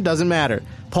driving? Doesn't matter.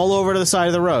 Pull over to the side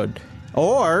of the road.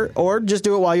 Or just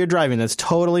do it while you're driving. That's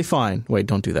totally fine. Wait,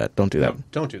 don't do that. Don't do that. No,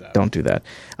 don't do that. Don't do that.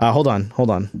 Hold on.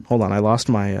 I lost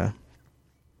my...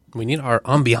 We need our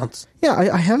ambiance. Yeah,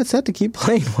 I have it set to keep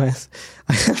playing, Wes.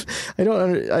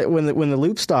 When the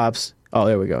loop stops... Oh,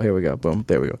 there we go. Here we go. Boom.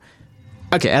 There we go.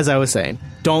 Okay, as I was saying,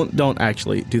 don't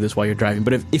actually do this while you're driving.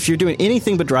 But if you're doing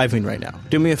anything but driving right now,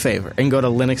 do me a favor and go to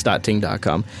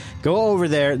linux.ting.com. Go over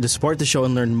there to support the show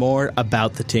and learn more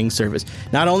about the Ting service.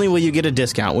 Not only will you get a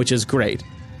discount, which is great,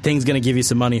 Ting's going to give you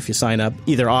some money if you sign up,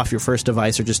 either off your first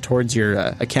device or just towards your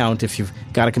account if you've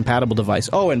got a compatible device.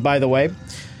 Oh, and by the way,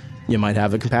 you might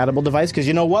have a compatible device because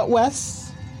you know what, Wes?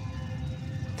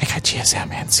 They got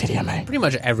GSM and CDMA. Pretty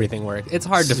much everything works. It's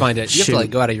hard to find it. You have to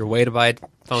go out of your way to buy a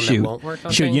phone that won't work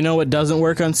on Ting. You know what doesn't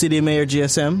work on CDMA or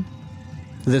GSM?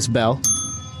 This bell.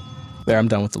 There, I'm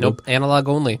done with the loop. Analog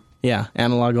only. Yeah,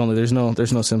 analog only. There's no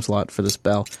SIM slot for this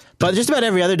bell. But just about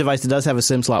every other device that does have a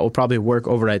SIM slot will probably work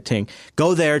over at Ting.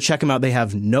 Go there, check them out. They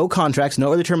have no contracts,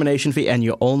 no early termination fee, and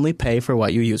you only pay for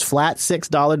what you use. Flat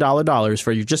 $6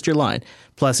 for just your line,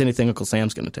 plus anything Uncle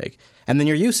Sam's going to take. And then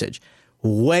your usage.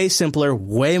 Way simpler,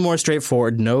 way more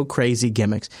straightforward, no crazy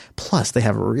gimmicks. Plus, they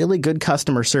have really good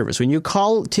customer service. When you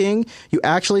call Ting, you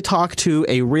actually talk to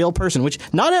a real person, which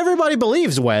not everybody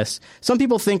believes, Wes. Some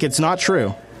people think it's not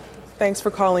true. Thanks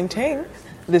for calling Ting.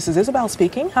 This is Isabel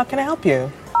speaking. How can I help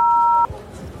you?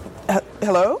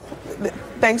 Hello?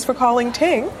 Thanks for calling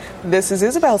Ting. This is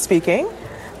Isabel speaking.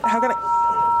 How can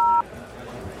I...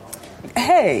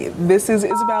 Hey, this is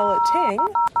Isabel at Ting.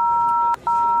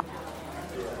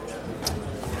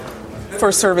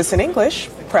 For service in English,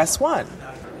 press 1.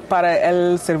 Para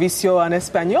el servicio en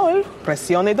español,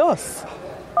 presione 2.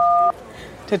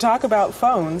 To talk about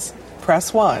phones,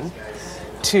 press 1.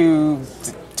 To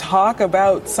talk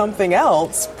about something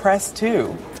else, press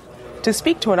 2. To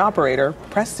speak to an operator,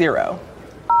 press 0.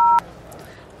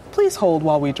 Please hold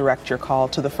while we direct your call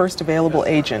to the first available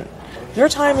agent. Your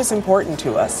time is important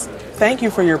to us. Thank you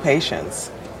for your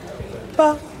patience.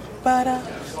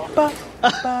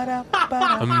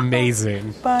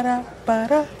 Amazing.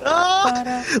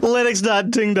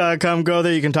 Linux.ting.com. Go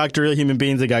there. You can talk to real human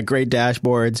beings. They got great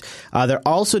dashboards. They're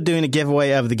also doing a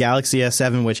giveaway of the Galaxy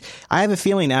S7, which I have a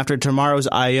feeling after tomorrow's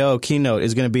I.O. keynote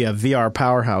is going to be a VR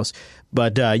powerhouse.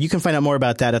 But you can find out more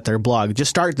about that at their blog. Just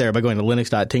start there by going to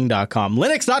linux.ting.com.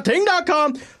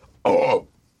 Linux.ting.com! Oh,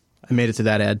 I made it to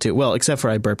that ad too. Well, except for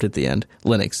I burped at the end.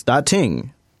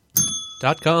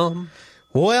 Linux.ting.com.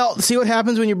 Well, see what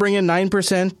happens when you bring in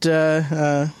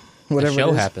 9%, whatever a show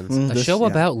it is. happens. A show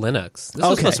about Linux. This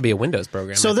was supposed to be a Windows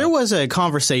program. So there was a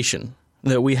conversation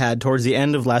that we had towards the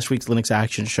end of last week's Linux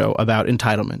Action Show about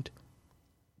entitlement.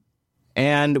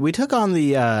 And we took on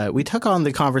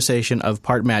the conversation of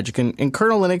Part Magic. And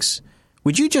Colonel Linux,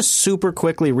 would you just super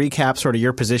quickly recap sort of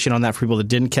your position on that for people that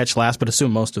didn't catch last, but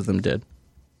assume most of them did?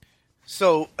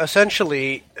 So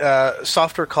essentially,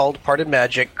 software called Parted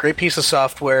Magic, great piece of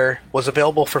software, was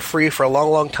available for free for a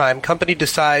long, long time. Company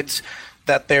decides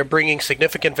that they're bringing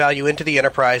significant value into the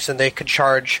enterprise and they could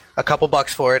charge a couple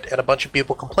bucks for it, and a bunch of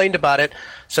people complained about it.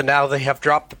 So now they have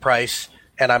dropped the price,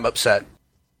 and I'm upset.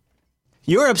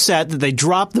 You're upset that they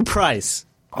dropped the price.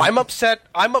 I'm upset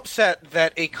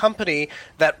that a company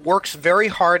that works very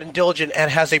hard and diligent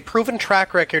and has a proven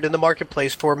track record in the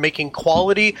marketplace for making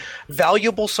quality,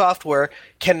 valuable software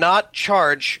cannot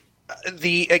charge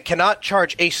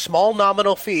a small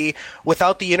nominal fee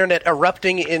without the internet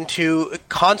erupting into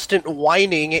constant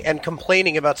whining and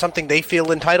complaining about something they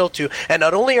feel entitled to. And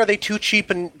not only are they too cheap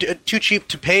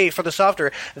to pay for the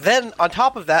software, then on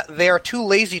top of that, they are too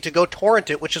lazy to go torrent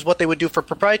it, which is what they would do for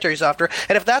proprietary software.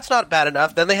 And if that's not bad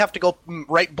enough, then they have to go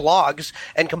write blogs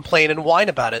and complain and whine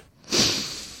about it.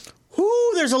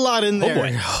 Ooh, there's a lot in there. Oh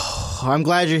boy. I'm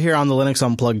glad you're here on the Linux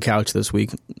Unplugged couch this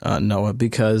week, Noah,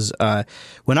 because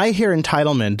when I hear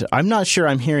entitlement, I'm not sure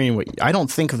I'm hearing I don't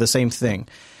think of the same thing.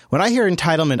 When I hear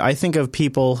entitlement, I think of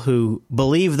people who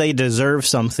believe they deserve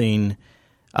something,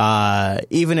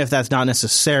 even if that's not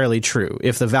necessarily true,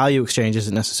 if the value exchange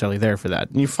isn't necessarily there for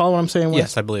that. You follow what I'm saying, Wes?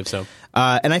 Yes, I believe so.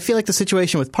 And I feel like the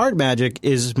situation with Part Magic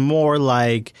is more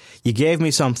like you gave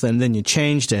me something, then you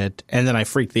changed it, and then I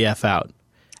freaked the F out.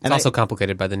 It's also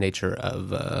complicated by the nature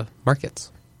of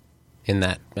markets. In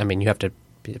that, I mean, you have to,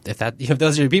 if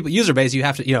those are your people, user base, you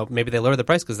have to, maybe they lower the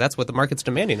price because that's what the market's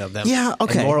demanding of them. Yeah,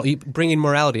 okay. And bringing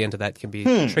morality into that can be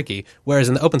tricky. Whereas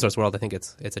in the open source world, I think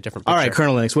it's a different picture. All right,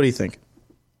 Colonel Linux, what do you think?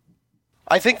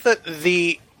 I think that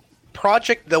the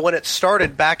project, that when it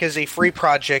started back as a free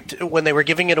project, when they were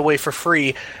giving it away for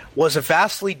free, was a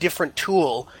vastly different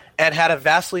tool. and had a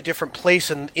vastly different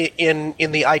place in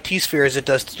the IT sphere as it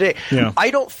does today. Yeah. I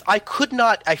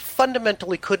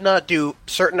fundamentally could not do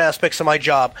certain aspects of my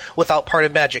job without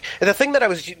Parted Magic. And the thing that I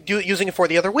was using it for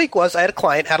the other week was I had a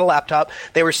client, had a laptop,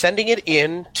 they were sending it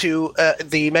in to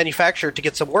the manufacturer to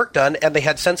get some work done, and they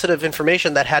had sensitive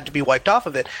information that had to be wiped off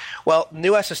of it. Well,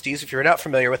 new SSDs, if you're not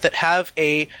familiar with it,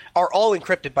 are all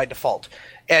encrypted by default.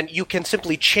 And you can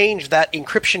simply change that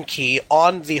encryption key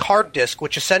on the hard disk,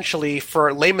 which essentially,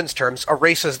 for layman's terms,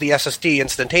 erases the SSD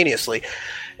instantaneously.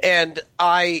 And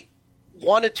I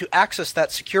wanted to access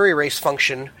that secure erase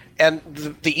function, and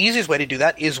the easiest way to do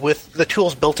that is with the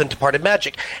tools built into Parted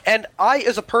Magic. And I,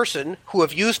 as a person who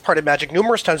have used Parted Magic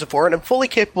numerous times before, and am fully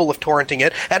capable of torrenting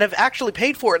it, and have actually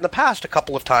paid for it in the past a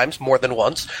couple of times, more than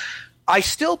once, I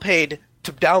still paid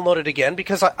to download it again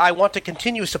because I want to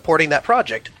continue supporting that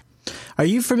project. Are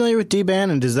you familiar with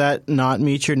DBAN, and does that not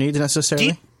meet your needs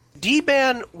necessarily?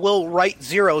 DBAN will write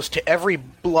zeros to every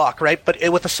block, right? But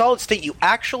with a solid state, you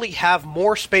actually have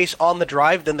more space on the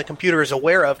drive than the computer is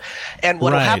aware of. And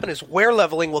what will happen is wear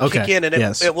leveling will kick in, and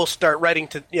it will start writing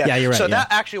to... Yeah, you're right. So that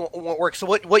actually won't work. So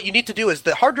what you need to do is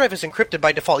the hard drive is encrypted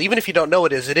by default. Even if you don't know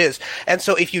it is. And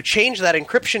so if you change that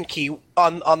encryption key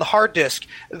on the hard disk,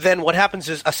 then what happens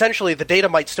is essentially the data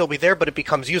might still be there, but it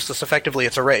becomes useless. Effectively,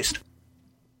 it's erased.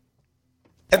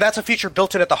 And that's a feature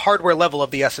built in at the hardware level of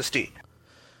the SSD.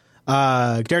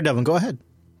 Daredevil, go ahead.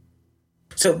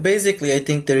 So basically, I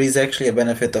think there is actually a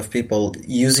benefit of people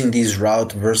using this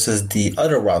route versus the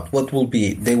other route. What will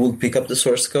be? They will pick up the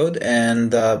source code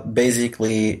and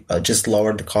basically just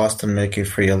lower the cost and make it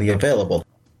freely available.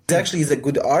 It actually is a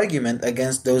good argument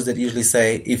against those that usually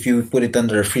say if you put it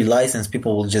under a free license,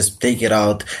 people will just take it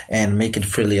out and make it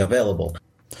freely available.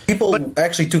 People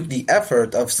actually took the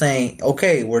effort of saying,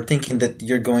 okay, we're thinking that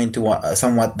you're going to want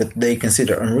somewhat that they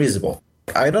consider unreasonable.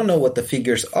 I don't know what the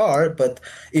figures are, but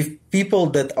if people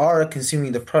that are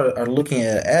consuming the product are looking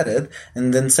at it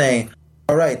and then saying,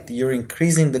 all right, you're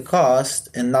increasing the cost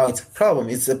and now it's a problem.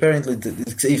 It's apparently,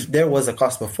 if there was a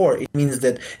cost before, it means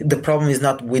that the problem is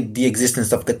not with the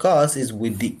existence of the cost, it's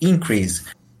with the increase.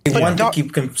 They want to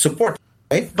keep support,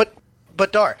 right?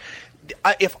 But Dar,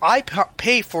 if I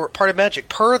pay for Parted Magic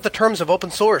per the terms of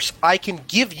open source, I can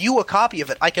give you a copy of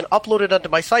it. I can upload it onto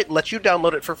my site and let you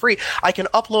download it for free. I can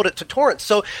upload it to torrents.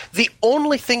 So the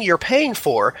only thing you're paying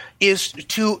for is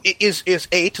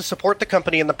A, to support the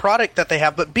company and the product that they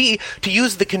have, but B, to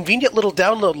use the convenient little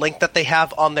download link that they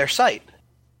have on their site.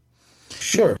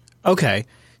 Sure. Okay.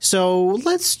 So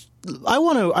I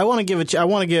want to give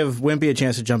Wimpy a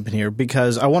chance to jump in here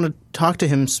because I want to talk to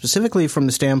him specifically from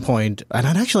the standpoint, and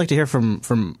I'd actually like to hear from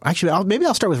maybe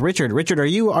I'll start with Richard. Richard, are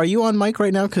you on mic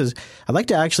right now? Because I'd like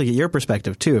to actually get your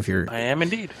perspective too. I am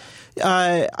indeed.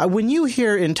 When you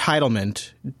hear entitlement,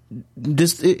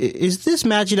 is this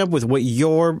matching up with what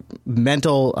your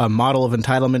mental model of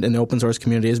entitlement in the open source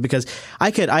community is? Because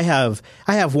I have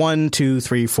 1, 2,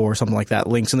 3, 4, something like that,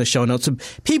 links in the show notes of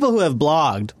people who have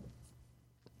blogged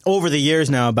over the years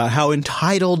now about how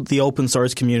entitled the open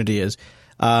source community is.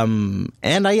 And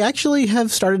I actually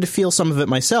have started to feel some of it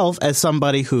myself as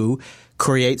somebody who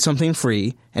creates something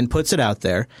free and puts it out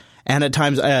there. And at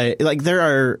times,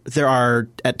 there are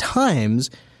at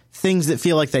times things that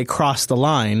feel like they cross the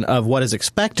line of what is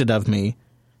expected of me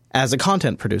as a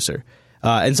content producer.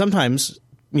 And sometimes,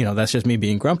 that's just me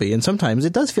being grumpy. And sometimes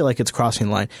it does feel like it's crossing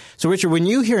the line. So Richard, when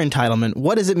you hear entitlement,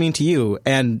 what does it mean to you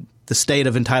and the state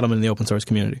of entitlement in the open source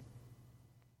community?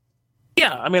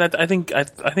 Yeah, I mean, I think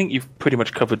you've pretty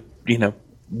much covered,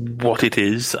 what it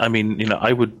is. I mean,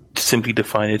 I would simply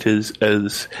define it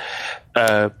as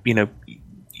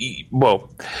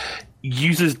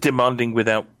users demanding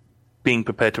without being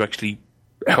prepared to actually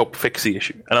help fix the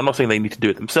issue. And I'm not saying they need to do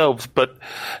it themselves, but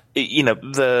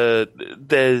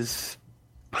there's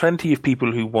plenty of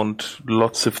people who want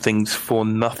lots of things for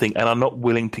nothing and are not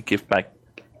willing to give back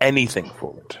anything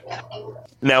for it.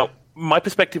 Now, my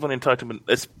perspective on entitlement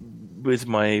is with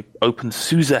my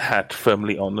OpenSUSE hat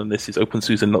firmly on, and this is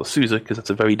OpenSUSE, not SUSE, because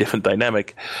that's a very different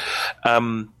dynamic,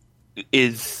 I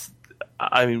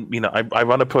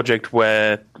run a project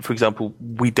where, for example,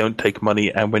 we don't take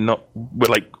money and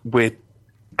we're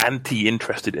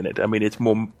anti-interested in it. I mean, it's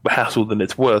more hassle than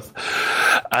it's worth,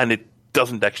 and it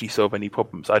doesn't actually solve any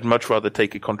problems. I'd much rather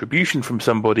take a contribution from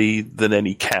somebody than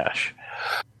any cash.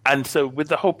 And so with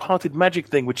the whole Parted Magic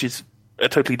thing, which is a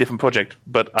totally different project,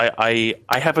 but I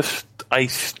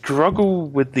struggle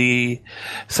with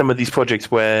some of these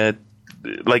projects where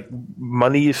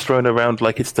money is thrown around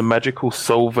like it's the magical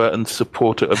solver and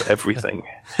supporter of everything.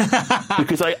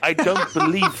 Because I don't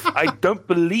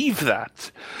believe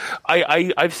that.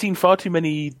 I've seen far too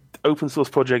many open source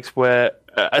projects where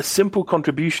a simple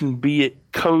contribution, be it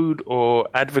code or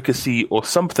advocacy or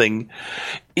something,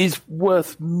 is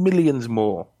worth millions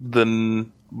more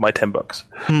than my $10.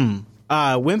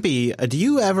 Wimpy, do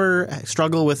you ever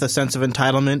struggle with a sense of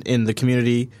entitlement in the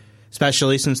community,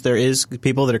 especially since there is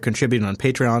people that are contributing on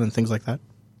Patreon and things like that?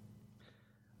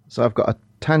 So I've got a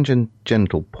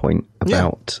tangential point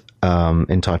about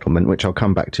entitlement, which I'll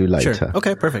come back to later. Sure.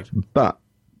 Okay, perfect. But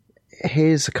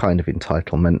here's a kind of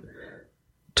entitlement.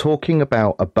 Talking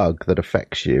about a bug that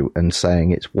affects you and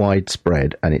saying it's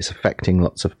widespread and it's affecting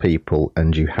lots of people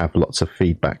and you have lots of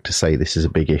feedback to say this is a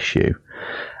big issue.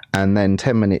 And then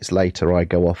 10 minutes later, I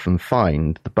go off and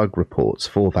find the bug reports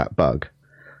for that bug.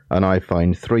 And I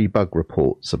find 3 bug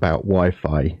reports about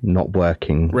Wi-Fi not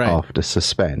working after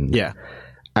suspend. Yeah.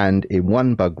 And in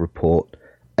one bug report,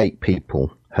 8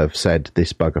 people have said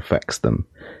this bug affects them.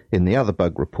 In the other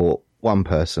bug report, 1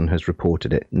 person has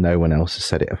reported it. No one else has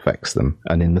said it affects them.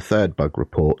 And in the third bug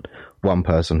report, 1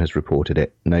 person has reported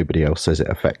it. Nobody else says it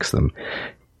affects them.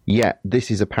 Yet this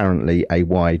is apparently a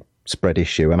widespread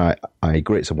issue. And I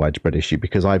agree it's a widespread issue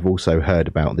because I've also heard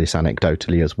about this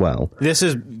anecdotally as well. This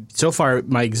is, so far,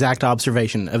 my exact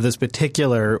observation of this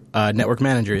particular network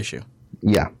manager issue.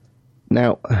 Yeah.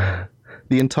 Now,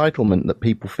 the entitlement that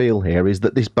people feel here is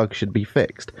that this bug should be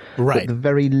fixed. Right. But the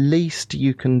very least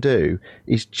you can do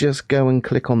is just go and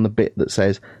click on the bit that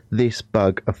says, this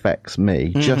bug affects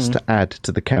me, just to add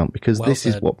to the count, because this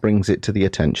is what brings it to the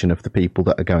attention of the people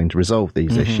that are going to resolve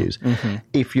these issues.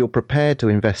 If you're prepared to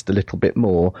invest a little bit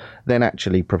more, then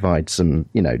actually provide some,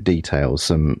 details,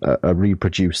 a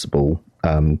reproducible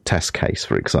test case,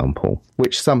 for example,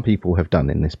 which some people have done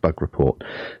in this bug report.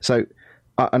 So,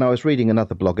 and I was reading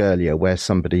another blog earlier where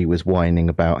somebody was whining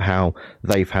about how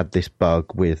they've had this bug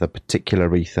with a particular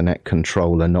Ethernet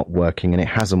controller not working, and it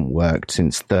hasn't worked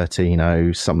since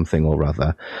 13.0 something or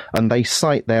other. And they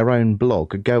cite their own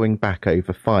blog going back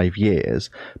over 5 years,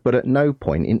 but at no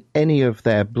point in any of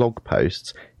their blog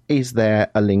posts is there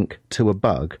a link to a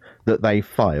bug that they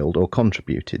filed or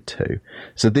contributed to.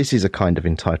 So this is a kind of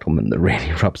entitlement that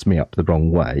really rubs me up the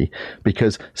wrong way,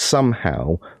 because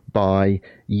somehow by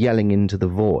yelling into the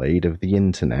void of the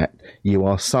internet, you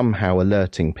are somehow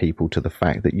alerting people to the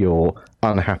fact that you're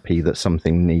unhappy that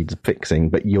something needs fixing,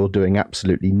 but you're doing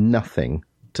absolutely nothing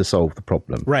to solve the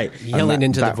problem. Right. Yelling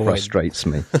into the void. That frustrates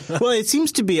me. Well, it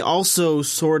seems to be also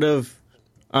sort of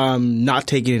not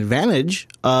taking advantage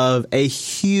of a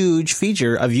huge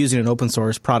feature of using an open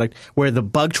source product where the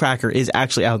bug tracker is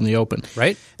actually out in the open.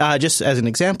 Right. Just as an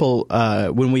example,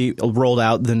 when we rolled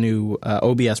out the new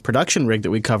OBS production rig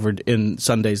that we covered in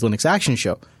Sunday's Linux Action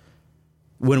Show,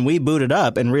 when we booted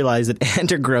up and realized that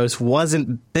Entergross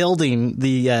wasn't building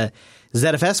the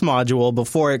ZFS module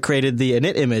before it created the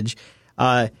init image,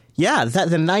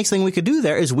 the nice thing we could do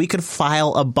there is we could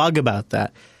file a bug about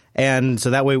that. And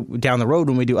so that way, down the road,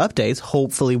 when we do updates,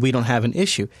 hopefully we don't have an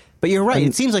issue. But you're right.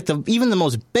 It seems like even the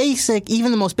most basic,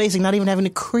 not even having to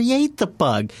create the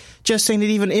bug, just saying it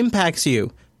even impacts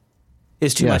you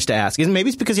is too much to ask. Maybe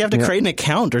it's because you have to create an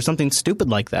account or something stupid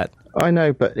like that. I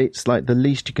know, but it's like the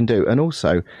least you can do. And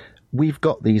also, we've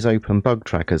got these open bug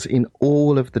trackers in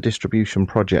all of the distribution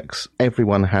projects.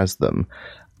 Everyone has them.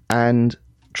 And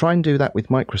try and do that with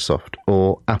Microsoft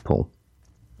or Apple.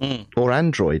 Or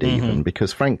Android even,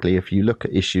 because frankly, if you look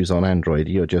at issues on Android,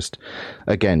 you're just,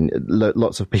 again,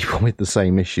 lots of people with the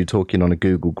same issue talking on a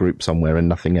Google group somewhere and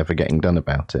nothing ever getting done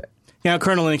about it. Now,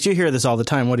 Colonel Linux, you hear this all the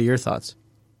time. What are your thoughts?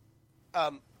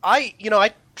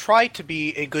 I try to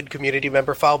be a good community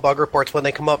member, file bug reports when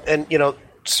they come up, and,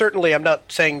 certainly I'm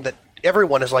not saying that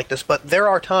everyone is like this, but there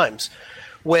are times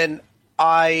when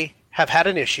I have had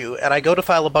an issue and I go to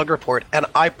file a bug report and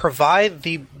I provide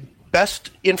the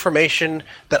best information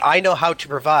that I know how to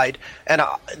provide, and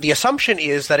the assumption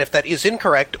is that if that is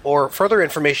incorrect or further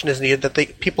information is needed,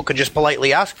 that people could just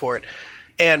politely ask for it.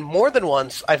 And more than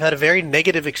once, I've had a very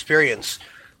negative experience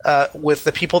with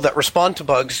the people that respond to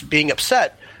bugs being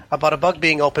upset about a bug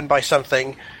being opened by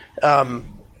something,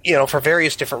 for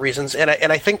various different reasons. And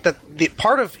I think that the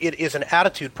part of it is an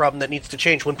attitude problem that needs to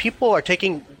change. When people are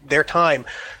taking their time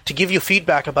to give you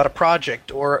feedback about a project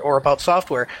or about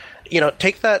software,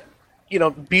 take that.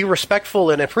 Be respectful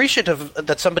and appreciative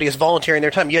that somebody is volunteering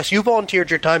their time. Yes, you volunteered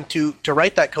your time to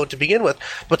write that code to begin with,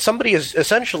 but somebody is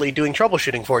essentially doing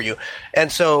troubleshooting for you.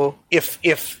 And so if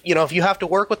you have to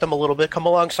work with them a little bit, come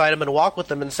alongside them and walk with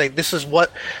them and say, this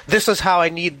is how I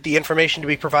need the information to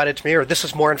be provided to me, or this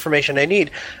is more information I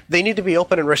need. They need to be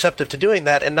open and receptive to doing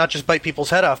that and not just bite people's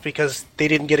head off because they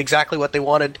didn't get exactly what they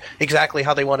wanted, exactly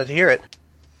how they wanted to hear it.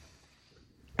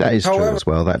 That is true as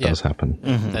well. That does happen.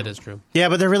 Mm-hmm. That is true. Yeah,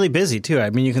 but they're really busy too. I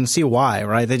mean, you can see why,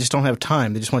 right? They just don't have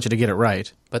time. They just want you to get it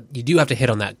right. But you do have to hit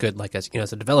on that good, like as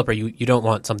a developer, you don't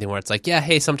want something where it's like, yeah,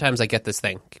 hey, sometimes I get this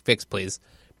thing, fix please.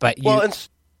 But no,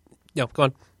 go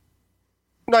on.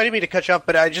 No, I didn't mean to cut you off,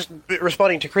 but I just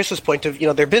responding to Chris's point of,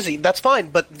 they're busy. That's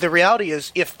fine, but the reality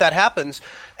is, if that happens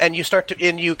and you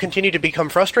continue to become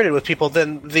frustrated with people,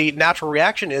 then the natural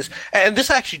reaction is, and this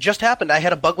actually just happened. I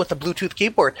had a bug with the Bluetooth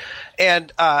keyboard,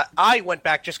 and I went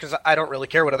back just because I don't really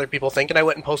care what other people think, and I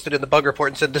went and posted in the bug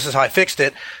report and said this is how I fixed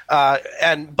it.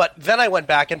 But then I went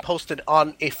back and posted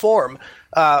on a forum.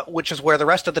 Which is where the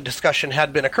rest of the discussion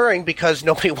had been occurring because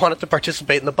nobody wanted to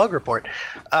participate in the bug report.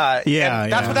 That's what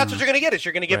you're going to get. Is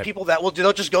you're going to get people that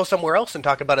they'll just go somewhere else and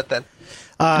talk about it then.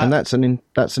 And that's an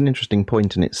interesting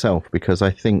point in itself, because I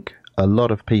think a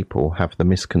lot of people have the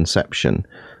misconception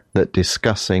that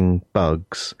discussing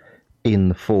bugs in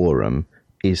the forum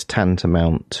is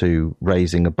tantamount to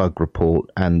raising a bug report,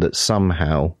 and that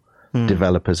somehow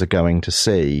developers are going to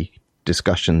see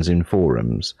discussions in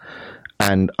forums.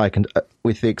 And I can,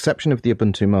 with the exception of the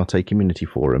Ubuntu Mate community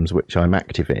forums, which I'm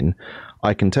active in,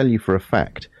 I can tell you for a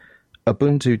fact,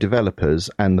 Ubuntu developers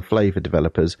and the Flavor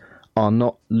developers are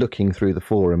not looking through the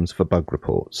forums for bug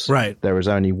reports. Right. There is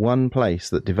only one place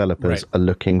that developers are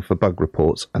looking for bug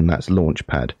reports, and that's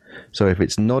Launchpad. So if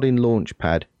it's not in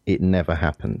Launchpad, it never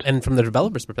happened. And from the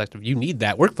developer's perspective, you need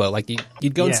that workflow. Like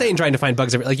you'd go insane trying to find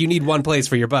bugs. Like you need one place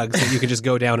for your bugs so you can just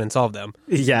go down and solve them.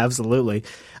 Yeah, absolutely.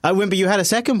 Wimpy, you had a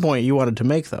second point you wanted to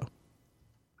make, though.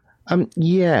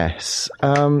 Yes.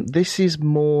 This is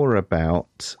more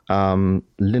about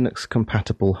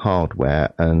Linux-compatible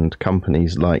hardware and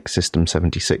companies like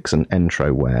System76 and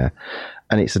Entroware,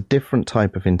 and it's a different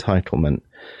type of entitlement.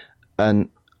 And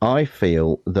I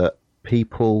feel that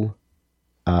people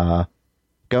go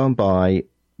and buy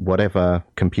whatever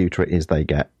computer it is they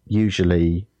get,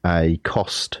 usually a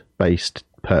cost-based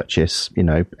purchase.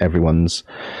 Everyone's...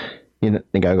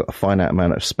 they got a finite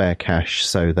amount of spare cash,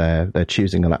 so they're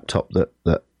choosing a laptop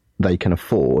that they can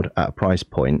afford at a price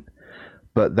point,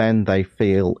 but then they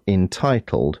feel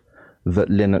entitled that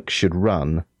Linux should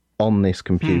run on this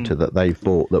computer that they've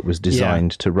bought that was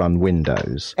designed to run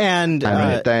Windows. And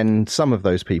then some of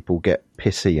those people get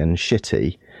pissy and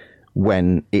shitty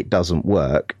when it doesn't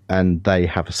work, and they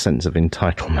have a sense of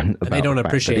entitlement about it. They don't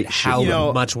appreciate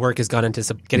how much work has gone into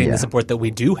getting the support that we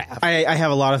do have. I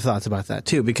have a lot of thoughts about that,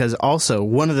 too, because also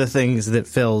one of the things that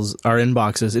fills our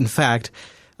inboxes, in fact,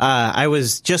 I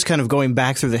was just kind of going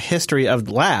back through the history of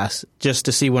LAS just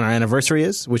to see when our anniversary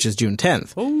is, which is June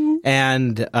 10th. Ooh.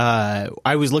 And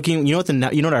I was looking, you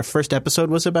know what our first episode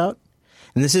was about?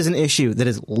 And this is an issue that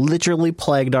has literally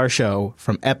plagued our show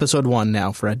from episode 1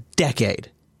 now for a decade.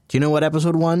 Do you know what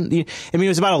episode 1? I mean, it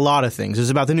was about a lot of things. It was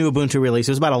about the new Ubuntu release.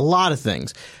 It was about a lot of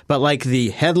things. But like the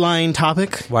headline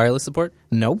topic... Wireless support?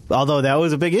 Nope. Although that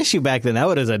was a big issue back then.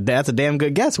 That's a damn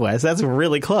good guess, Wes. That's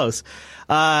really close.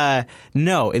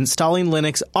 No. Installing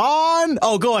Linux on...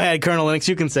 Oh, go ahead, Kernel Linux.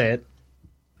 You can say it.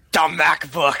 The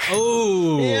MacBook.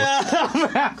 Ooh. Yeah,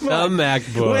 the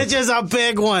MacBook. Which is a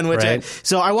big one.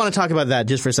 So I want to talk about that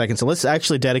just for a second. So let's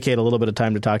actually dedicate a little bit of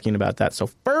time to talking about that. So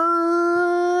first...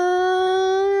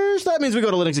 That means we go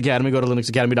to Linux Academy. Go to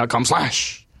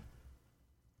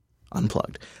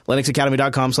linuxacademy.com/unplugged.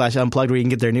 linuxacademy.com/unplugged, where you can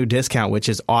get their new discount, which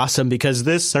is awesome because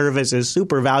this service is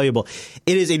super valuable.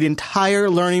 It is an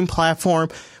entire learning platform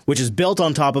which is built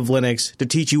on top of Linux to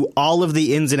teach you all of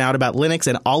the ins and outs about Linux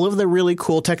and all of the really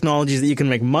cool technologies that you can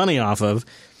make money off of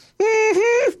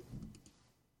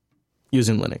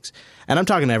using Linux. And I'm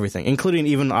talking everything, including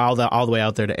even all the way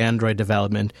out there to Android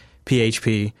development,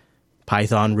 PHP,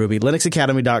 Python, Ruby,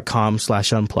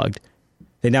 linuxacademy.com/unplugged.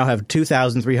 They now have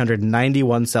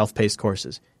 2,391 self-paced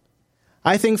courses.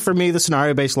 I think for me, the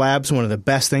scenario-based lab's one of the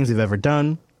best things they've ever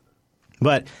done.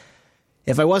 But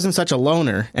if I wasn't such a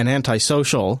loner and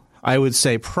antisocial, I would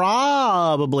say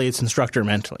probably it's instructor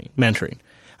mentoring.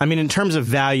 I mean, in terms of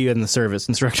value in the service,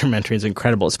 instructor mentoring is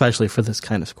incredible, especially for this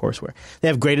kind of courseware. They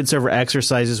have graded server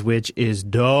exercises, which is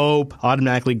dope.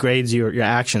 Automatically grades your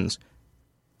actions.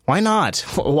 Why not?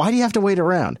 Why do you have to wait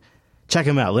around? Check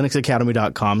them out,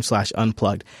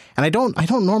 linuxacademy.com/unplugged. And I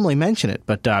don't normally mention it,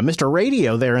 but Mr.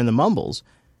 Radio there in the Mumbles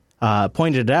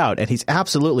pointed it out, and he's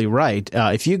absolutely right.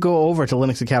 If you go over to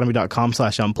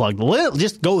linuxacademy.com/unplugged,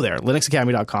 just go there,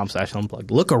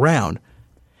 linuxacademy.com/unplugged. Look around.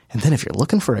 And then if you're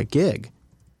looking for a gig,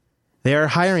 they are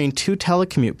hiring 2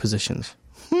 telecommute positions.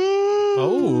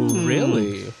 Oh,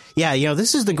 really? Yeah,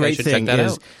 this is the great thing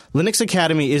is Linux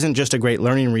Academy isn't just a great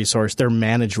learning resource. They're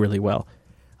managed really well.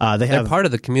 They're part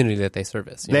of the community that they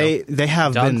service. They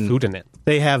have dog been food in it.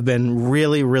 They have been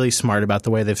really, really smart about the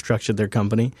way they've structured their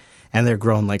company, and they're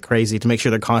growing like crazy to make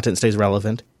sure their content stays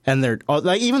relevant. And they're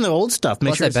like even the old stuff.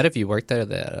 Plus, I bet if you work there,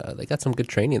 they got some good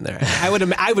training there.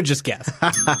 I would just guess.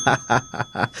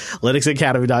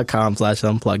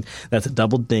 LinuxAcademy.com/unplugged. That's a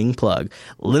double ding plug.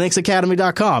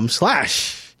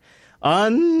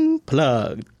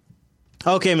 LinuxAcademy.com/unplugged.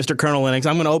 Okay, Mr. Colonel Linux,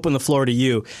 I'm going to open the floor to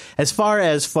you. As far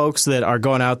as folks that are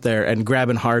going out there and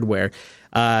grabbing hardware,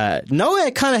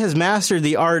 Noah kind of has mastered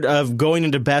the art of going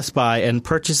into Best Buy and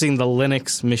purchasing the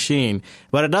Linux machine,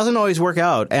 but it doesn't always work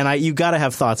out, and you got to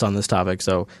have thoughts on this topic,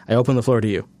 so I open the floor to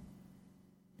you.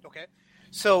 Okay.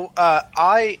 So,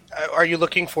 are you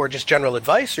looking for just general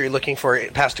advice, or are you looking for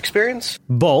past experience?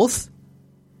 Both.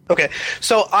 Okay.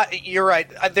 So, you're right.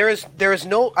 There is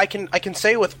no. I can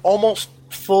say with almost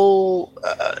full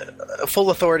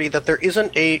authority that there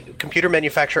isn't a computer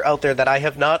manufacturer out there that I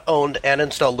have not owned and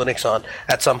installed Linux on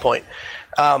at some point.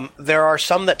 There are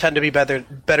some that tend to be better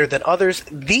than others.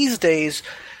 These days,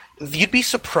 you'd be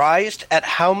surprised at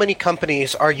how many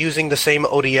companies are using the same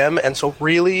ODM, and so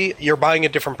really you're buying a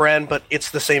different brand, but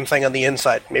it's the same thing on the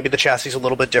inside. Maybe the chassis is a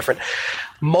little bit different.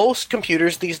 Most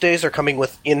computers these days are coming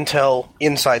with Intel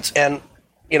insides, and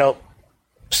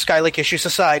Skylake issues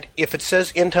aside, if it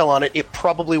says Intel on it, it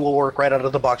probably will work right out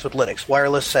of the box with Linux.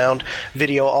 Wireless, sound,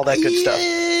 video, all that good stuff.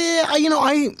 Yeah,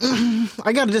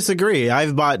 I got to disagree.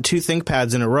 I've bought 2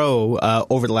 ThinkPads in a row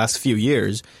over the last few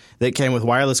years that came with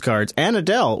wireless cards, and a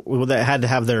Dell that had to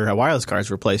have their wireless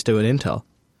cards replaced to an Intel.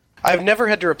 I've never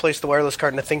had to replace the wireless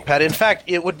card in a ThinkPad. In fact,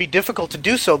 it would be difficult to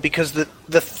do so because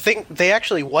they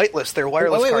actually whitelist their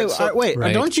wireless cards. Wait a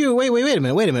minute. Don't you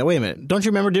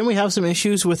remember? Didn't we have some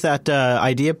issues with that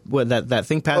idea with that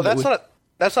ThinkPad? Oh, that's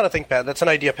not a ThinkPad. That's an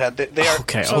IdeaPad. They are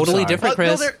totally different,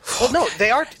 Chris. No,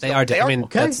 they are. They are. I mean,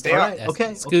 they are.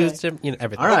 Okay. Everything.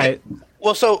 All right.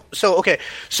 Well, so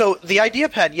the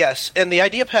IdeaPad, yes, and the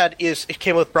IdeaPad it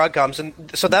came with Broadcoms, and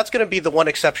so that's going to be the one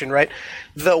exception, right?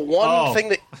 The one thing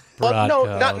that, well,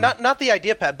 no, not the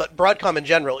IdeaPad, but Broadcom in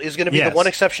general is going to be the one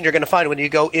exception you're going to find when you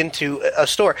go into a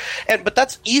store, but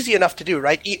that's easy enough to do,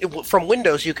 right? From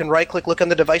Windows, you can right-click, look on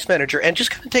the device manager, and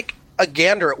just kind of take a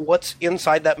gander at what's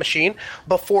inside that machine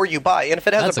before you buy, and if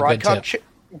it has a Broadcom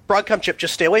chip,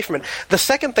 just stay away from it. The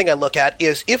second thing I look at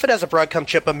is if it has a Broadcom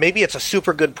chip, but maybe it's a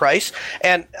super good price.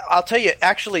 And I'll tell you,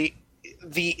 actually,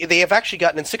 they have actually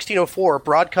gotten in 1604,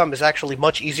 Broadcom is actually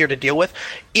much easier to deal with.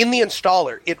 In the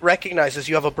installer, it recognizes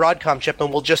you have a Broadcom chip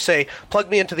and will just say, plug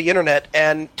me into the internet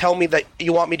and tell me that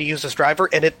you want me to use this driver,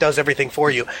 and it does everything for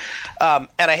you. And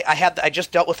I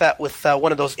just dealt with that with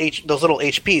one of those little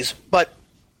HPs. But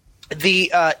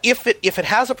if it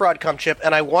has a Broadcom chip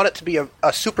and I want it to be a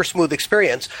super smooth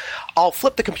experience, I'll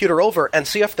flip the computer over and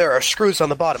see if there are screws on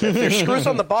the bottom. If there's screws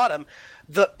on the bottom,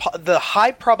 the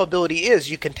high probability is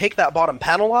you can take that bottom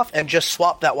panel off and just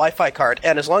swap that Wi-Fi card.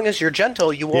 And as long as you're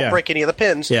gentle, you won't break any of the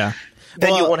pins. Yeah.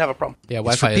 Then you won't have a problem. Yeah,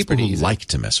 Wi-Fi is pretty easy. People who like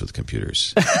to mess with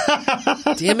computers.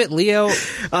 Damn it, Leo.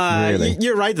 Really?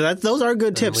 You're right. Those are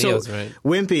good tips. Leo's right.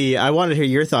 Wimpy, I wanted to hear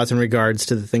your thoughts in regards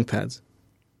to the ThinkPads.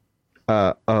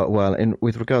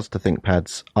 With regards to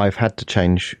ThinkPads, I've had to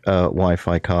change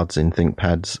Wi-Fi cards in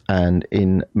ThinkPads, and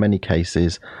in many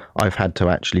cases, I've had to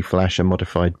actually flash a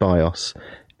modified BIOS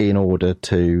in order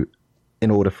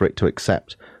for it to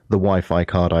accept the Wi-Fi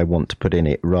card I want to put in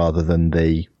it, rather than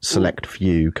the select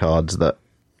few cards that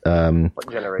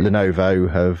Lenovo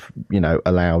have,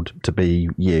 allowed to be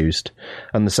used.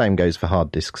 And the same goes for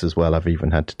hard disks as well. I've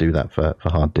even had to do that for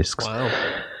hard disks. Wow.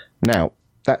 Now,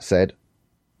 that said,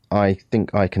 I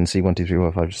think I can see 1, 2, 3,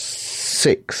 4, 5,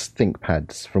 6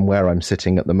 ThinkPads from where I'm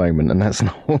sitting at the moment, and that's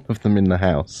not all of them in the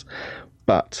house.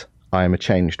 But I am a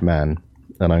changed man,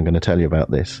 and I'm going to tell you about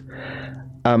this.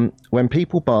 When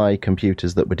people buy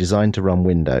computers that were designed to run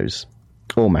Windows,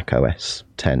 or Mac OS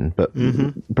 10, but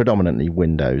predominantly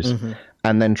Windows,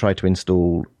 and then try to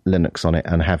install Linux on it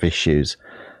and have issues,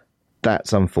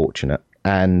 that's unfortunate.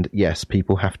 And yes,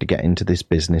 people have to get into this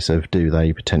business of, do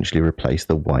they potentially replace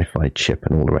the Wi-Fi chip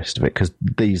and all the rest of it? Because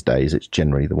these days it's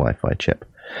generally the Wi-Fi chip.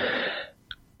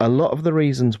 A lot of the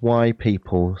reasons why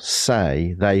people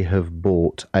say they have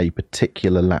bought a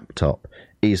particular laptop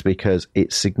is because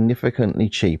it's significantly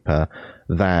cheaper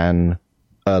than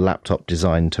a laptop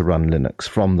designed to run Linux,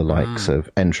 from the likes of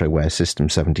Entroware, System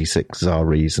 76,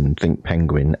 Zaris, and Think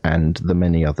Penguin, and the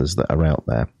many others that are out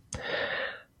there.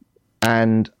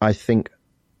 And I think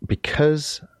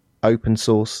because open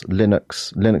source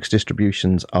Linux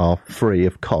distributions are free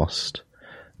of cost,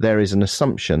 there is an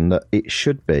assumption that it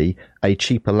should be a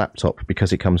cheaper laptop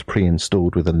because it comes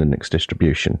pre-installed with a Linux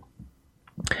distribution.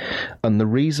 And the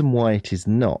reason why it is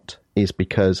not is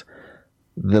because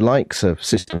the likes of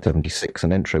System 76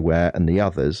 and Entroware and the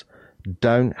others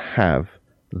don't have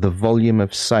the volume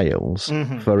of sales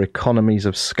for economies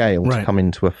of scale to come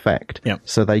into effect. Yep.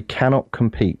 So they cannot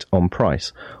compete on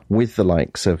price with the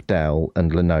likes of Dell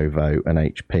and Lenovo and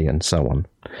HP and so on.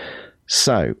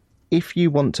 So if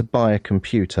you want to buy a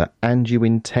computer and you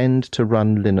intend to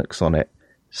run Linux on it,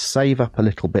 save up a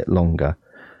little bit longer.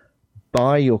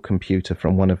 Buy your computer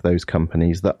from one of those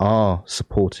companies that are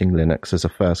supporting Linux as a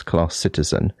first-class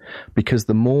citizen, because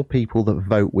the more people that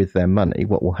vote with their money,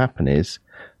 what will happen is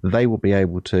they will be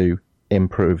able to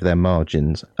improve their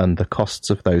margins, and the costs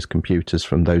of those computers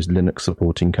from those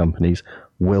Linux-supporting companies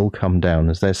will come down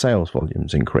as their sales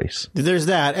volumes increase. There's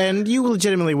that, and you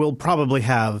legitimately will probably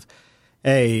have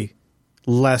a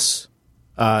less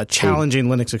challenging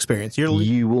Linux experience.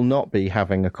 You will not be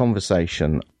having a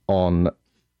conversation on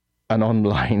an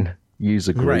online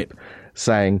user group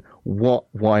saying, what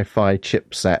Wi-Fi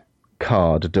chipset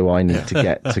card do I need to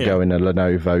get to go in a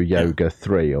Lenovo Yoga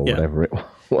 3 or whatever it was?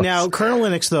 Now, kernel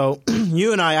Linux, though,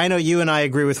 I know you and I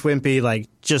agree with Wimpy, like,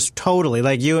 just totally.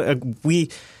 Like,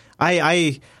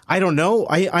 I don't know.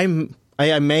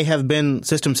 I may have been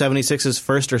System 76's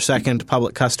first or second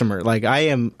public customer. Like, I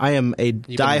am a You've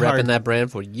been diehard repping that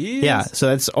brand for years. Yeah, so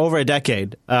that's over a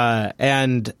decade.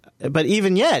 But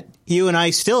even yet, you and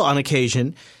I still, on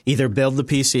occasion, either build the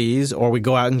PCs or we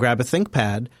go out and grab a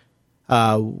ThinkPad.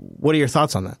 What are your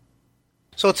thoughts on that?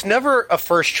 So it's never a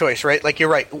first choice, right? Like, you're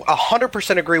right.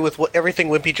 100% agree with everything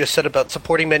Wimpy just said about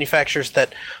supporting manufacturers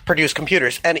that produce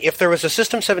computers. And if there was a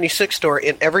System 76 store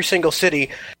in every single city...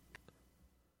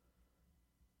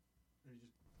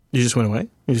 You just went away?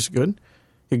 You're just good?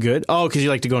 You're good? Oh, because you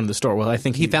like to go into the store. Well, I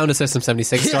think he found a System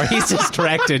 76 store. He's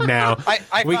distracted now.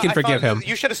 We can forgive him.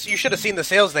 You should have seen the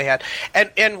sales they had.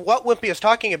 And what Wimpy is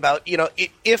talking about,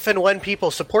 if and when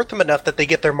people support them enough that they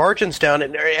get their margins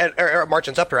down or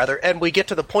margins up rather, and we get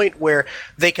to the point where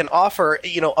they can offer,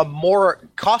 a more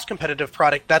cost competitive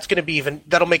product,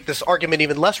 that'll make this argument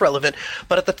even less relevant.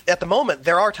 But at the moment,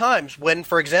 there are times when,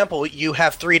 for example, you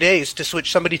have 3 days to switch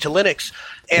somebody to Linux,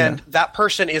 and that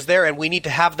person is there, and we need to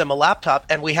have them a laptop,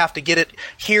 and we have to get it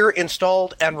here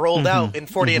installed and rolled out in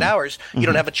 48 hours. You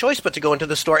don't have a choice but to go into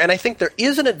the store. And I think there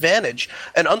is an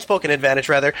unspoken advantage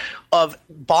rather, of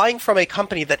buying from a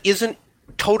company that isn't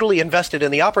totally invested in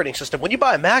the operating system. When you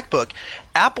buy a MacBook,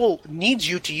 Apple needs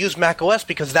you to use macOS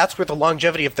because that's where the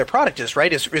longevity of their product is,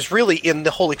 right? Is really in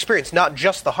the whole experience, not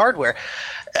just the hardware.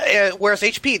 Whereas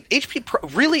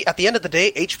HP really, at the end of the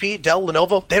day, HP, Dell,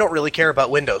 Lenovo, they don't really care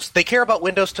about Windows. They care about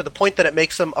Windows to the point that it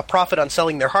makes them a profit on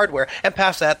selling their hardware, and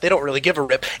past that, they don't really give a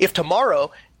rip. If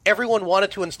tomorrow everyone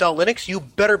wanted to install Linux, you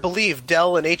better believe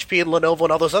Dell and HP and Lenovo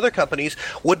and all those other companies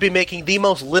would be making the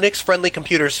most Linux-friendly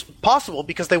computers possible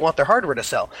because they want their hardware to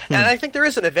sell. And I think there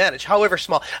is an advantage, however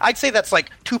small. I'd say that's like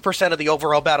 2% of the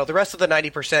overall battle. The rest of the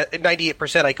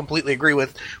 98%, I completely agree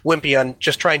with Wimpy on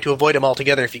just trying to avoid them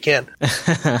altogether if you can.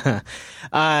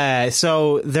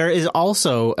 So there is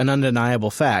also an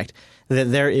undeniable fact that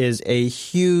there is a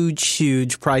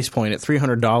huge price point at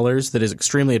 $300 that is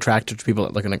extremely attractive to people that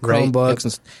are looking at Chromebooks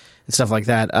and stuff like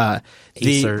that.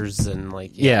 Acers and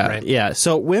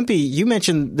So Wimpy, you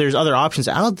mentioned there's other options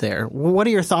out there. What are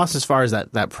your thoughts as far as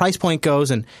that price point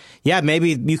goes? And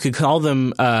maybe you could call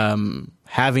them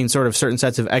having sort of certain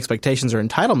sets of expectations or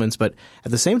entitlements, but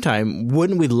at the same time,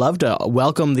 wouldn't we love to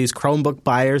welcome these Chromebook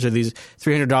buyers or these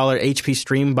 $300 HP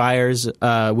Stream buyers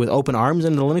with open arms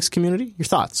into the Linux community? Your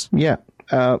thoughts? Yeah.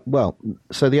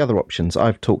 So the other options,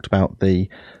 I've talked about the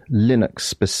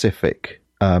Linux-specific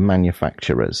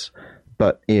manufacturers.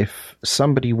 But if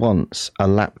somebody wants a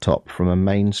laptop from a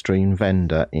mainstream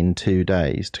vendor in 2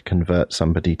 days to convert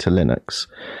somebody to Linux,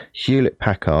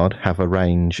 Hewlett-Packard have a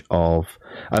range of,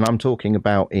 and I'm talking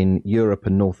about in Europe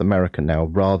and North America now,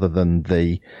 rather than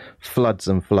the floods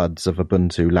and floods of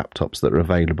Ubuntu laptops that are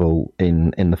available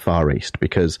in the Far East,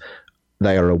 because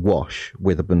they are awash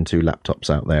with Ubuntu laptops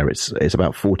out there. It's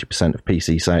about 40% of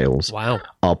PC sales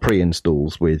are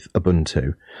pre-installs with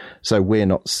Ubuntu. So we're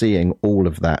not seeing all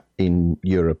of that in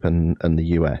Europe and the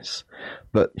US.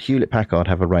 But Hewlett-Packard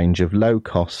have a range of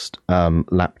low-cost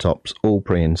laptops, all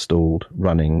pre-installed,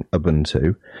 running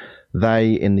Ubuntu.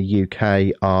 They, in the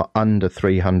UK, are under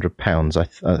 £300.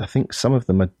 I think some of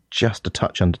them are just a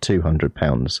touch under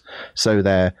 £200. So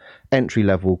they're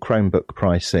entry-level Chromebook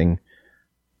pricing,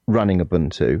 running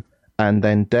Ubuntu. And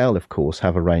then Dell, of course,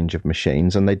 have a range of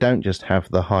machines, and they don't just have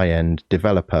the high-end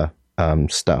developer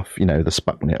stuff, the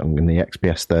Sputnik and the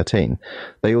XPS 13.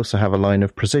 They also have a line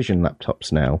of Precision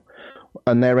laptops now,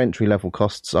 and their entry-level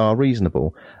costs are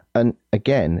reasonable. And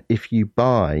again, if you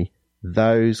buy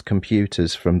those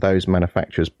computers from those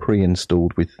manufacturers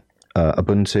pre-installed with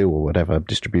Ubuntu or whatever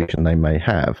distribution they may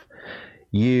have,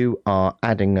 you are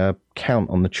adding a count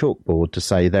on the chalkboard to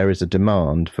say there is a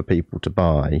demand for people to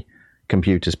buy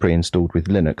computers pre-installed with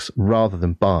Linux rather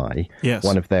than buy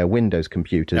one of their Windows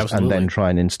computers and then try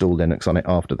and install Linux on it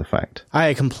after the fact.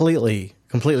 I completely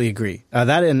agree.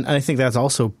 That, and I think that's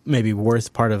also maybe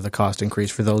worth part of the cost increase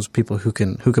for those people who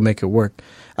can make it work.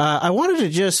 I wanted to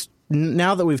just,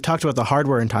 now that we've talked about the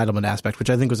hardware entitlement aspect, which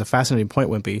I think was a fascinating point,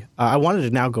 Wimpy, I wanted to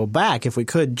now go back, if we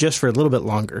could, just for a little bit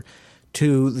longer,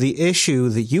 to the issue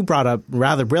that you brought up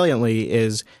rather brilliantly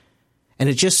is, and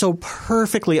it just so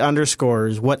perfectly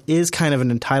underscores what is kind of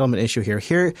an entitlement issue here.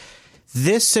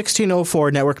 This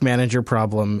 1604 network manager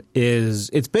problem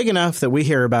it's big enough that we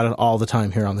hear about it all the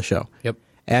time here on the show. Yep.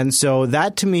 And so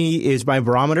that to me is my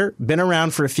barometer. Been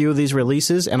around for a few of these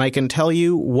releases, and I can tell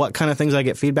you what kind of things I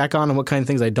get feedback on and what kind of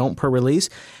things I don't per release.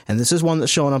 And this is one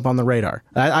that's showing up on the radar.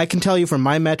 I can tell you from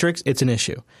my metrics, it's an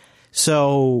issue.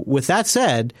 So with that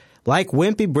said, like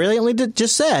Wimpy brilliantly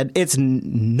just said,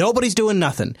 nobody's doing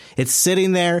nothing. It's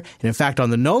sitting there, and in fact,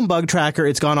 on the GNOME bug tracker,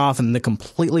 it's gone off in the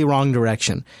completely wrong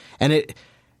direction. And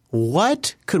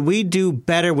what could we do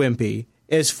better, Wimpy,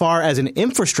 as far as an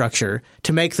infrastructure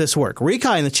to make this work?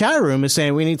 Rikai in the chat room is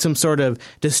saying we need some sort of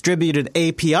distributed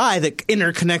API that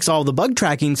interconnects all the bug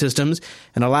tracking systems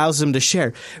and allows them to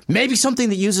share. Maybe something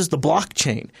that uses the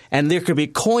blockchain, and there could be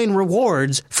coin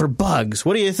rewards for bugs.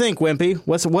 What do you think, Wimpy?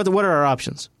 What are our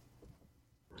options?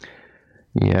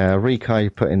 Yeah,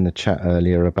 Rikai put in the chat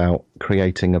earlier about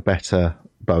creating a better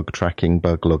bug tracking,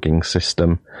 bug logging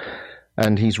system.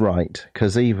 And he's right,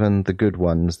 because even the good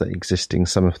ones that exist in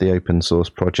some of the open source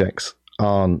projects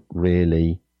aren't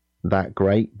really that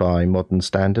great by modern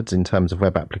standards in terms of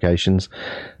web applications.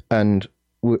 And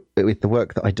with the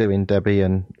work that I do in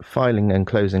Debian, filing and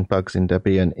closing bugs in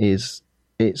Debian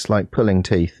it's like pulling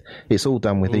teeth. It's all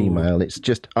done with email. It's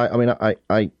just,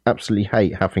 I absolutely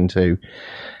hate having to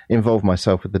involve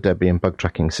myself with the Debian bug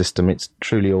tracking system. It's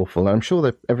truly awful. And I'm sure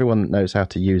that everyone that knows how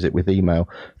to use it with email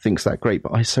thinks that great,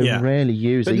 but I rarely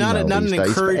use email. But not an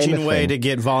encouraging way to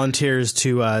get volunteers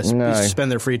to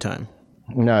spend their free time.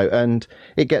 No, and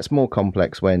it gets more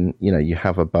complex when, you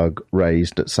have a bug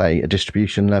raised at, say, a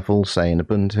distribution level, say in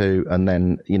Ubuntu, and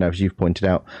then, as you've pointed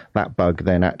out, that bug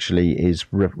then actually is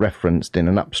referenced in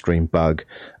an upstream bug,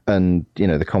 and,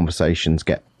 the conversations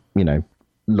get,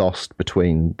 lost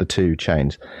between the two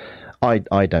chains. I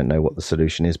don't know what the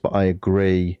solution is, but I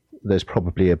agree there's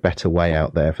probably a better way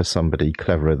out there for somebody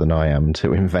cleverer than I am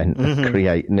to invent and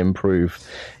create and improve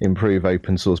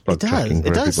open source bug tracking for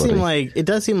everybody. It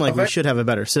does seem like we should have a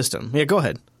better system. Yeah, go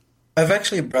ahead. I've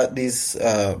actually brought these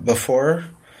before,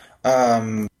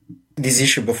 this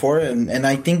issue before, and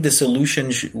I think the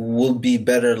solution will be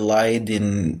better lied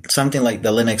in something like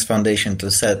the Linux Foundation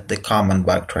to set the common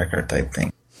bug tracker type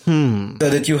thing. So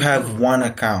that you have one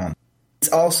account.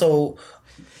 It's also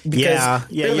because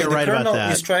you're right about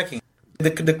that. Is tracking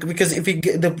because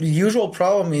the usual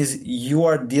problem is you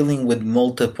are dealing with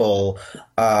multiple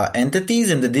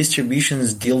entities and the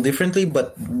distributions deal differently,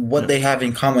 but what they have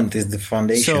in common is the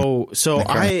foundation. So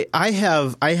I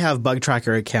have bug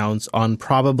tracker accounts on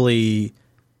probably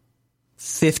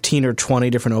 15 or 20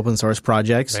 different open source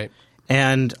projects, right.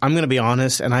 And I'm going to be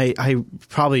honest, and I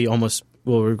probably almost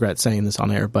will regret saying this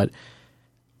on air, but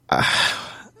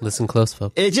listen close,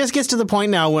 folks. It just gets to the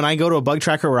point now when I go to a bug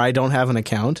tracker where I don't have an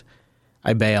account,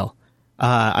 I bail.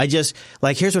 I just,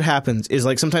 here's what happens is,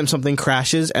 sometimes something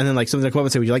crashes, and then, something will come up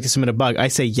and say, would you like to submit a bug? I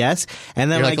say yes,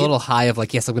 and then you're a little high of,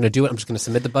 yes, I'm going to do it. I'm just going to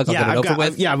submit the bug. I'll get it over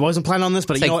with. I wasn't planning on this,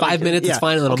 but it's 5 minutes, it's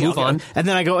fine, and then I'll move on. And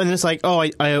then I go, and then it's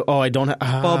I don't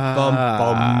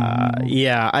have...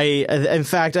 in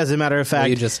fact, as a matter of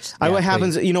fact, what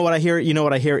happens, you know what I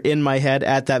hear in my head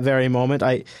at that very moment?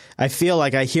 I feel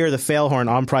like I hear the fail horn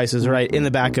on Price is Right in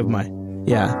the back of my...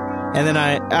 Yeah. And then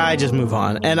I just move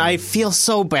on, and I feel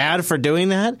so bad for doing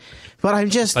that. But I'm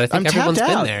tapped out.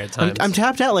 Been there at times. I'm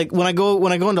tapped out. When I go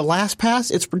into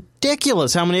LastPass, it's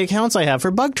ridiculous how many accounts I have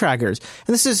for bug trackers,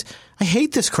 and I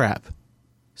hate this crap.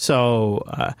 So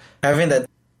having that,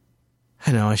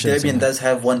 I know I should. Debian does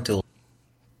have one tool,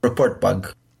 report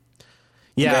bug.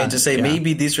 Yeah, to say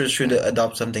maybe distros should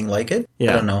adopt something like it.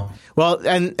 Yeah. I don't know. Well,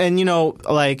 and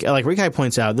like Rikai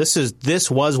points out, this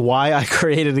was why I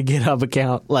created a GitHub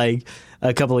account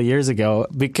a couple of years ago,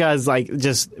 because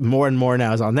just more and more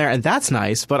now is on there, and that's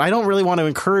nice. But I don't really want to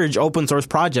encourage open source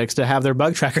projects to have their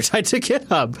bug tracker tied to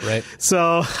GitHub. Right.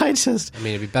 So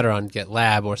it'd be better on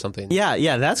GitLab or something.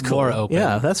 Yeah, that's cool. More open.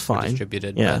 Yeah, that's fine.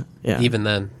 Distributed. Yeah. Even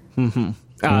then. Mm-hmm.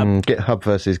 GitHub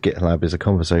versus GitLab is a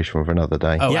conversation for another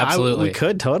day. Oh, yeah, absolutely. We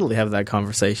could totally have that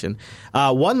conversation.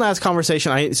 One last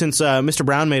conversation. Since Mr.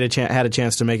 Brown had a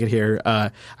chance to make it here,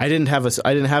 I didn't have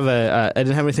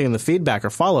anything in the feedback or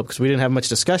follow up because we didn't have much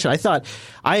discussion. I thought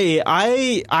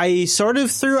I sort of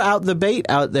threw out the bait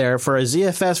out there for a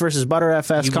ZFS versus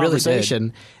ButterFS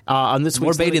conversation on this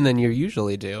week's more baiting than you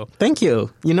usually do. Thank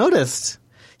you. You noticed.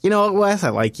 You know, Wes, I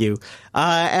like you.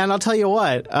 And I'll tell you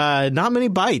what, not many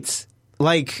bites.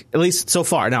 Like, at least so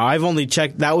far. Now, I've only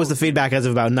checked, that was the feedback as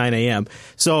of about 9 a.m.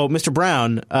 So, Mr.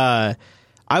 Brown, I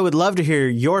would love to hear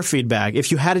your feedback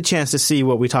if you had a chance to see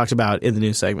what we talked about in the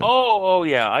news segment. Oh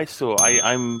yeah, I saw.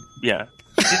 I'm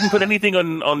didn't put anything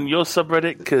on your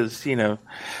subreddit because,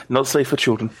 not safe for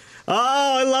children. Oh,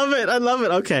 I love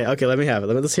it. Okay, let me have it.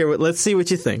 Let's see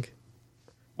what you think.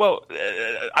 Well,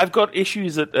 I've got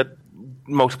issues at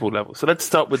multiple levels. So let's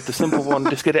start with the simple one.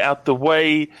 Just get it out the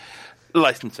way.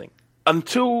 Licensing.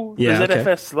 Until the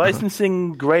ZFS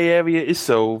licensing gray area is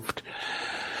solved,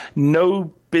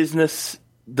 no business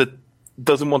that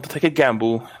doesn't want to take a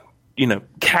gamble,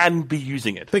 can be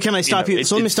using it. But can I stop you?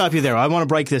 So let me stop you there. I want to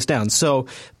break this down.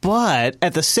 But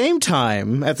at the same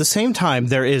time,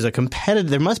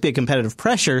 there must be a competitive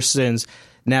pressure since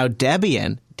now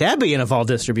Debian of all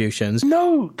distributions.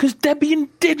 No, because Debian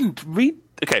didn't read.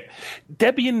 Okay,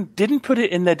 Debian didn't put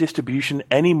it in their distribution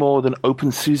any more than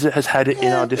OpenSUSE has had it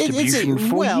in our distribution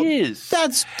for years.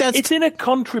 That's it's in a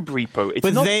contrib repo. It's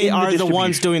but not they in are the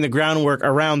ones doing the groundwork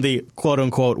around the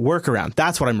quote-unquote workaround.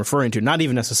 That's what I'm referring to, not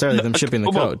even necessarily them shipping the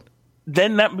code.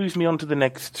 Then that moves me on to the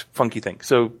next funky thing.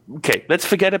 So, okay, let's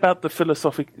forget about the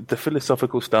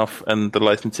philosophical stuff and the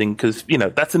licensing because,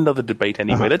 that's another debate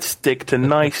anyway. Let's stick to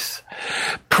nice,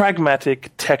 pragmatic,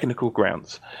 technical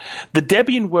grounds. The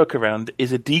Debian workaround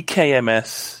is a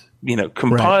DKMS,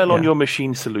 compile on your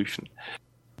machine solution.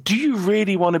 Do you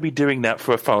really want to be doing that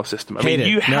for a file system? I hate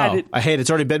it. It's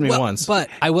already bitten me once. But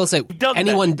I will say,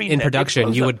 anyone in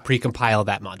production, you would pre-compile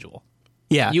that module.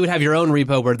 Yeah. You would have your own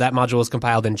repo where that module is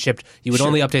compiled and shipped. You would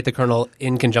only update the kernel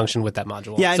in conjunction with that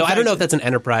module. Yeah, so I don't know if that's an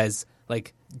enterprise,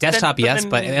 like desktop,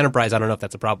 but enterprise, I don't know if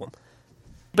that's a problem.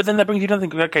 But then that brings you down to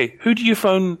think, okay, who do you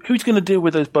phone? Who's going to deal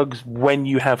with those bugs when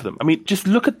you have them? I mean, just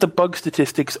look at the bug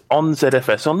statistics on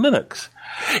ZFS on Linux.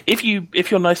 If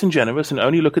you're nice and generous and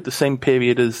only look at the same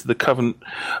period as the current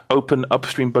open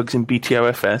upstream bugs in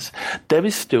BTOFS, there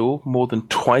is still more than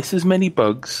twice as many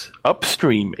bugs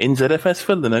upstream in ZFS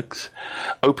for Linux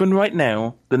open right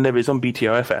now than there is on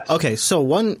BTOFS. Okay, so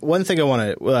one thing I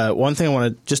want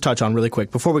to just touch on really quick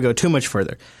before we go too much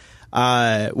further.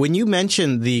 When you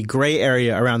mentioned the gray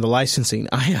area around the licensing,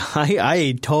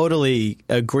 I totally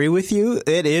agree with you.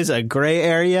 It is a gray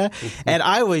area, and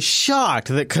I was shocked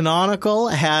that Canonical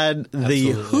had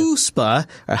the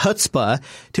chutzpah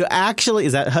to actually,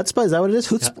 is that chutzpah? Is that what it is?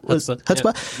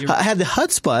 Chutzpah? Yeah, had the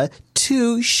chutzpah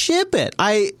to ship it.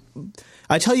 I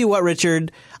tell you what,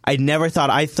 Richard, I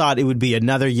thought it would be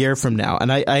another year from now.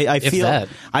 And I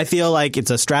feel like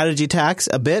it's a strategy tax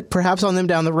a bit, perhaps on them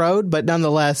down the road, but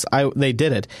nonetheless, they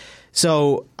did it.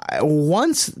 So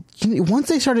once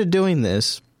they started doing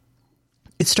this,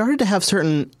 it started to have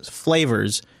certain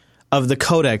flavors of the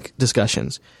codec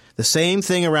discussions. The same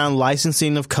thing around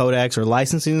licensing of codecs or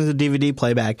licensing of the DVD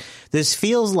playback. This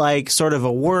feels like sort of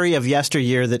a worry of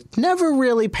yesteryear that never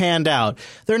really panned out.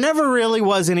 There never really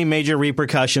was any major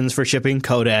repercussions for shipping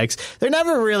codecs. There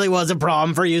never really was a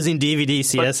problem for using DVD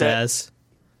CSS.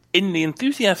 In the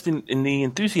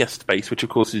enthusiast space, which of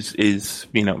course is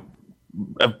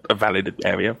a valid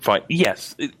area, fine.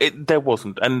 Yes, there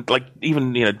wasn't, and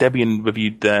even Debian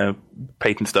reviewed their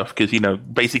patent stuff because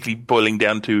basically boiling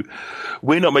down to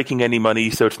we're not making any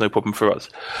money, so it's no problem for us.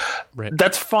 Right.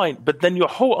 That's fine, but then your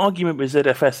whole argument with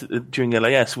ZFS during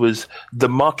LAS was the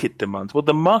market demands. Well,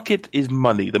 the market is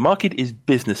money, the market is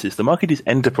businesses, the market is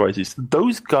enterprises.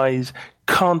 Those guys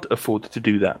can't afford to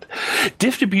do that.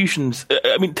 Distributions,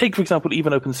 take for example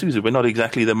even OpenSUSE. We're not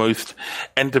exactly the most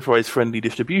enterprise-friendly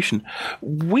distribution.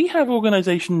 We have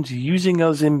organizations using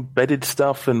us embedded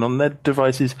stuff and on their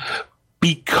devices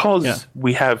because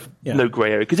we have no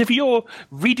gray area. Because if you're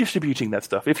redistributing that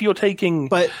stuff, if you're taking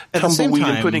Tumbleweed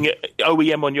and putting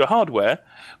OEM on your hardware,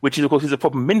 which is, of course is a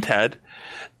problem Mint had,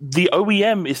 the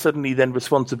OEM is suddenly then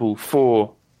responsible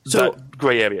for that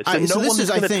grey area. So no one is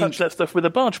going to touch that stuff with a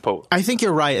barge pole. I think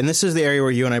you're right, and this is the area where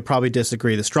you and I probably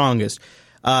disagree the strongest.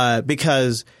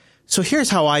 Because, so here's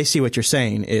how I see what you're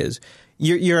saying is,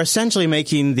 you're essentially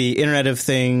making the Internet of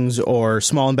Things or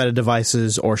small embedded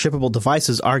devices or shippable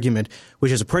devices argument,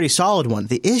 which is a pretty solid one.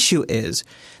 The issue is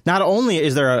not only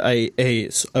is there a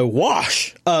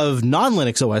wash of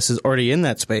non-Linux OSs already in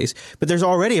that space, but there's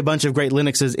already a bunch of great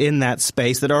Linuxes in that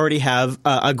space that already have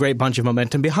a great bunch of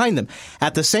momentum behind them.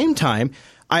 At the same time,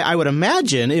 I would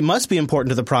imagine it must be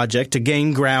important to the project to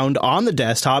gain ground on the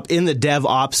desktop, in the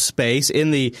DevOps space,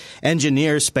 in the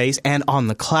engineer space, and on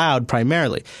the cloud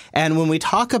primarily. And when we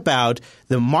talk about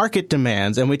the market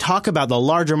demands and we talk about the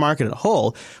larger market as a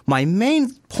whole, my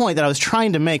main point that I was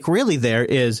trying to make really there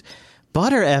is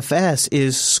ButterFS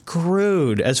is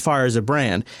screwed as far as a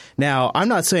brand. Now, I'm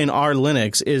not saying our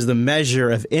Linux is the measure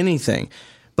of anything,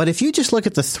 but if you just look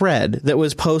at the thread that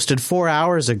was posted 4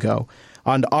 hours ago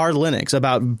on our Linux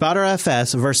about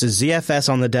ButterFS versus ZFS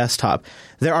on the desktop,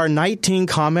 there are 19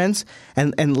 comments,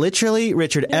 and literally,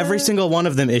 Richard, every single one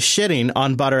of them is shitting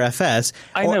on ButterFS.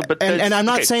 I know, but and I'm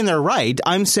not saying they're right.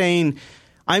 I'm saying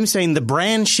the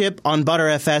brand ship on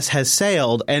ButterFS has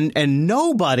sailed, and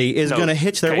nobody is going to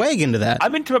hitch their wagon to that.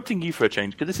 I'm interrupting you for a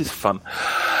change because this is fun.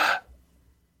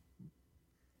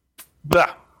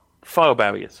 Blah. File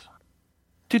barriers.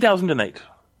 2008.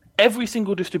 Every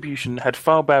single distribution had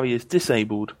file barriers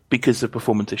disabled because of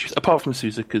performance issues, apart from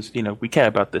SUSE, because, we care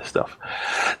about this stuff.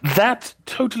 That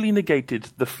totally negated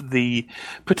the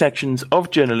protections of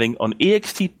journaling on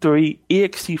ext3,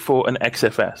 ext4, and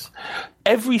XFS.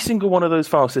 Every single one of those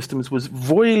file systems was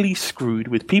royally screwed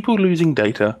with people losing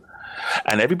data,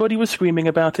 and everybody was screaming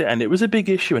about it, and it was a big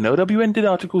issue, and OWN did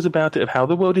articles about it, of how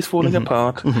the world is falling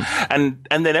apart, and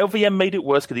then LVM made it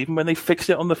worse, because even when they fixed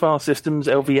it on the file systems,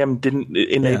 LVM didn't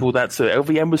enable that, so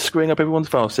LVM was screwing up everyone's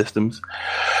file systems,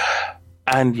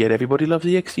 and yet everybody loves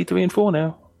ext3 and 4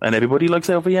 now, and everybody likes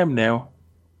LVM now.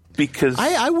 Because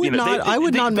I would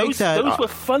not make that. Those were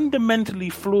fundamentally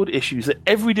flawed issues that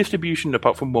every distribution,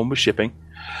 apart from one, was shipping.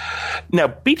 Now,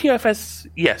 BTRFS,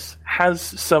 yes, has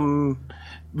some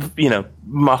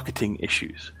marketing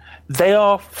issues. They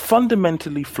are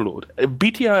fundamentally flawed.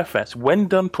 BTRFS, when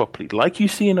done properly, like you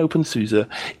see in OpenSUSE,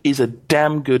 is a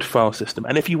damn good file system.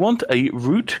 And if you want a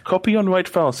root copy-on-write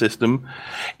file system,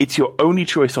 it's your only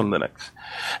choice on Linux.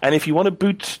 And if you want to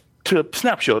boot to a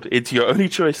snapshot, it's your only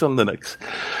choice on Linux.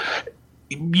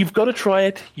 You've got to try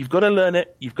it. You've got to learn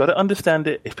it. You've got to understand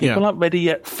it. If people aren't ready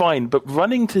yet, fine. But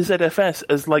running to ZFS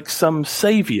as like some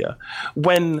savior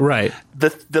when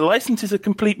the license is a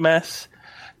complete mess,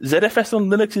 ZFS on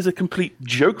Linux is a complete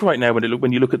joke right now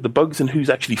when you look at the bugs and who's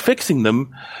actually fixing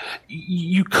them,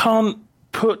 you can't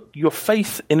put your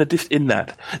faith in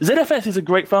that. ZFS is a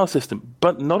great file system,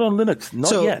 but not on Linux,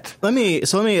 not yet. I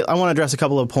want to address a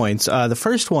couple of points. The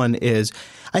first one is,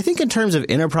 I think in terms of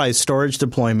enterprise storage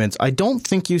deployments, I don't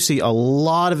think you see a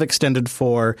lot of Extended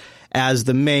 4 as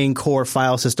the main core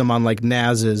file system on like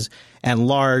NASs and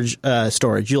large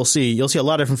storage. You'll see a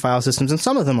lot of different file systems, and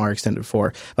some of them are Extended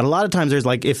 4. But a lot of times there's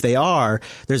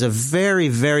a very,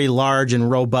 very large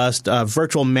and robust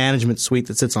virtual management suite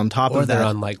that sits on top of that. Or they're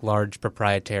on like large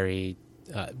proprietary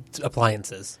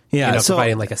appliances. Yeah, so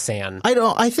providing like a SAN.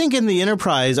 I think in the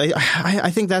enterprise,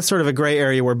 I think that's sort of a gray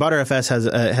area where ButterFS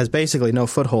has basically no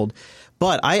foothold.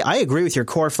 But I agree with your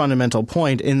core fundamental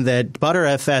point in that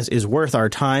ButterFS is worth our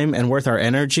time and worth our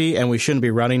energy, and we shouldn't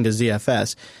be running to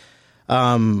ZFS.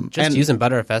 Using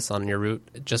ButterFS on your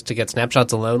root just to get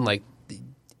snapshots alone, like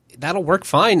that'll work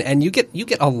fine, and you get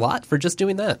a lot for just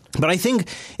doing that. But I think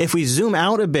if we zoom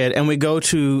out a bit and we go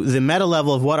to the meta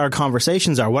level of what our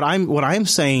conversations are, what I'm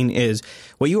saying is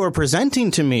what you are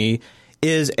presenting to me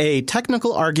is a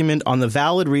technical argument on the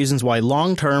valid reasons why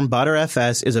long-term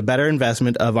ButterFS is a better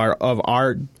investment of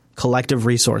our collective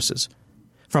resources.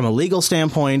 From a legal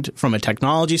standpoint, from a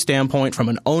technology standpoint, from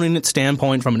an owning it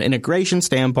standpoint, from an integration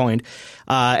standpoint,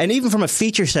 and even from a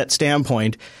feature set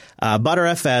standpoint,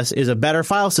 ButterFS is a better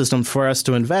file system for us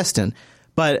to invest in.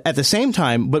 But at the same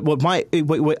time, what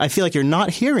I feel like you're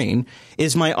not hearing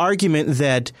is my argument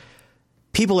that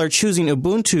people are choosing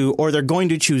Ubuntu or they're going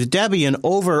to choose Debian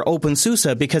over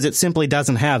OpenSUSE because it simply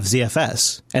doesn't have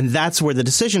ZFS. And that's where the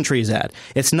decision tree is at.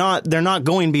 They're not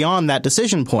going beyond that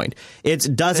decision point.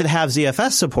 Does it have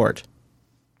ZFS support?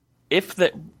 People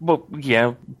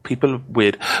are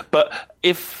weird. But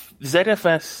if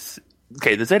ZFS,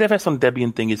 the ZFS on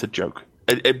Debian thing is a joke.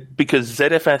 Because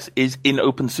ZFS is in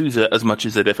OpenSUSE as much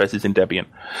as ZFS is in Debian.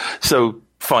 So,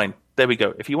 fine. There we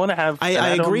go. If you want to have I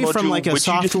agree module, from like a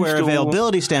software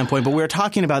availability standpoint, but we're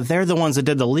talking about they're the ones that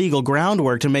did the legal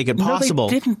groundwork to make it possible.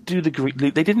 They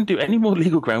didn't do any more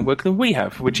legal groundwork than we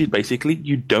have, which is basically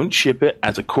you don't ship it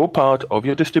as a core part of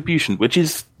your distribution, which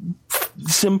is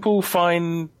simple,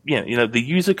 fine. The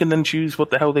user can then choose what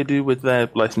the hell they do with their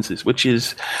licenses, which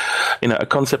is, a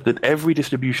concept that every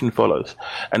distribution follows.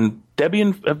 And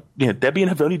Debian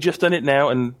have only just done it now.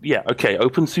 And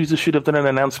OpenSUSE should have done an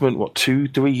announcement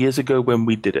 2-3 years ago when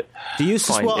we did it.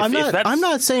 I'm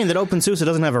not saying that OpenSUSE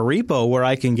doesn't have a repo where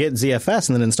I can get ZFS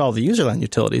and then install the userland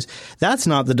utilities. That's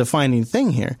not the defining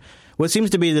thing here. What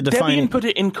seems to be the defining... Debian put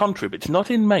it in contrib. It's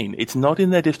not in main. It's not in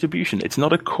their distribution. It's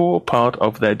not a core part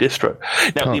of their distro.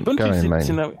 Now, the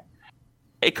Ubuntu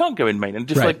it can't go in main, and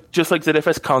just like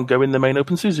ZFS can't go in the main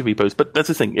OpenSUSE repos. But that's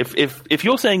the thing. If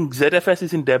you're saying ZFS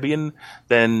is in Debian,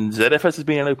 then ZFS has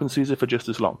been in OpenSUSE for just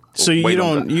as long. So you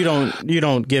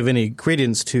don't give any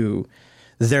credence to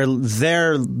their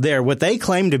what they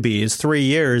claim to be is 3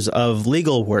 years of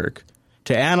legal work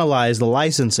to analyze the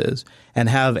licenses and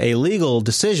have a legal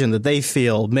decision that they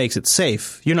feel makes it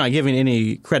safe. You're not giving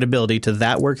any credibility to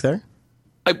that work there?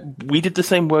 We did the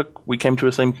same work. We came to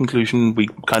the same conclusion. We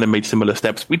kind of made similar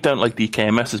steps. We don't like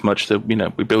DKMS as much, so we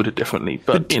build it differently.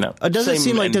 But does it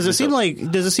seem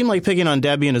like picking on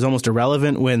Debian is almost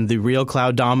irrelevant when the real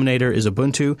cloud dominator is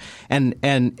Ubuntu? And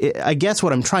I guess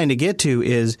what I'm trying to get to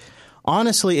is,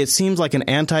 honestly, it seems like an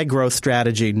anti-growth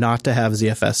strategy not to have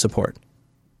ZFS support.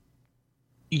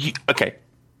 Okay,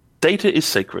 data is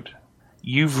sacred.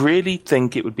 You really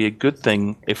think it would be a good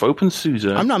thing if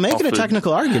OpenSUSE... I'm not making a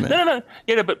technical argument. No.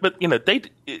 But data...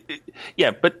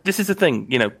 but this is the thing.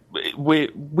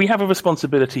 We have a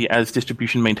responsibility as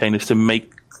distribution maintainers to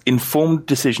make informed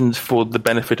decisions for the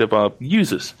benefit of our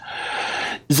users.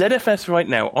 ZFS right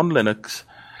now on Linux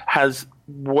has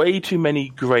way too many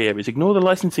gray areas. Ignore the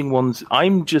licensing ones.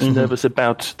 I'm just nervous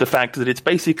about the fact that it's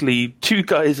basically two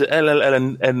guys at LLNL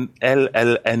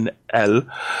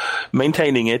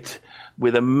maintaining it,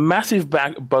 with a massive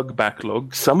bug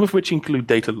backlog, some of which include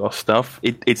data loss stuff.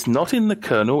 It's not in the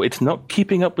kernel. It's not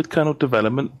keeping up with kernel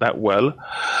development that well.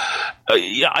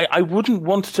 I wouldn't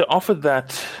want to offer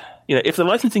that. If the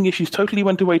licensing issues totally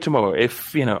went away tomorrow,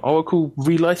 if Oracle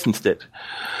relicensed it,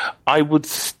 I would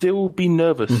still be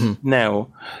nervous now,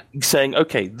 saying,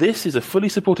 okay, this is a fully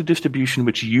supported distribution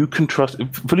which you can trust,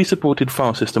 fully supported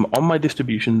file system on my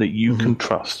distribution that you can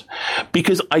trust,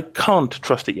 because I can't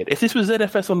trust it yet. If this was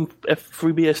ZFS on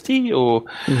FreeBSD or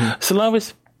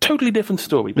Solaris, totally different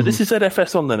story. But this is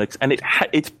ZFS on Linux, and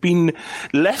it's been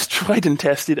less tried and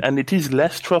tested, and it is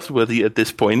less trustworthy at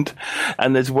this point.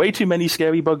 And there's way too many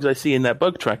scary bugs I see in that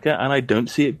bug tracker, and I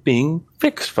don't see it being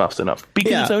fixed fast enough.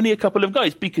 Because it's only a couple of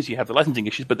guys, because you have the licensing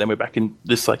issues, but then we're back in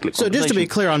this cyclic So just to be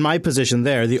clear on my position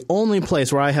there, the only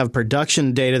place where I have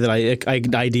production data that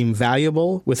I deem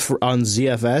valuable on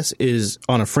ZFS is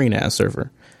on a FreeNAS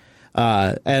server.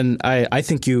 And I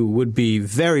think you would be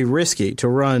very risky to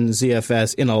run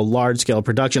ZFS in a large-scale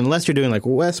production, unless you're doing, like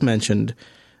Wes mentioned,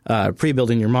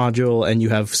 pre-building your module and you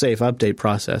have safe update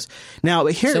process. Now,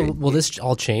 here, so will this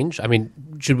all change? I mean,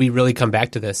 should we really come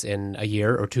back to this in a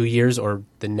year or 2 years or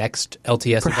the next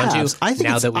LTS Ubuntu?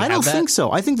 I don't think so.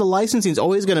 I think the licensing is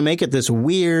always going to make it this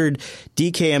weird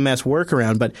DKMS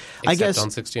workaround. But I guess on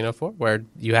 1604, where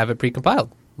you have it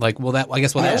precompiled. Like, will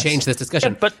that change this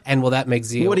discussion? And will that make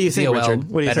what do you think, Richard?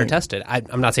 What do you better think? tested?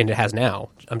 I'm not saying it has now.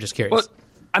 I'm just curious. Well,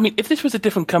 I mean, if this was a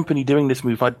different company doing this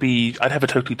move, I'd have a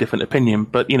totally different opinion.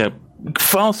 But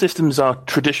file systems are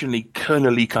traditionally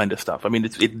kernel-y kind of stuff. I mean,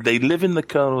 they live in the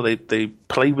kernel, they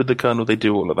play with the kernel, they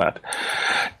do all of that.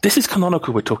 This is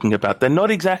Canonical we're talking about. They're not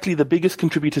exactly the biggest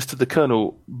contributors to the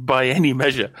kernel by any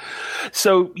measure.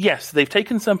 So, yes, they've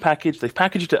taken some package, they've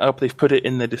packaged it up, they've put it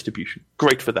in their distribution.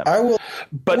 Great for them.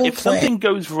 But if something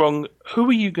goes wrong, who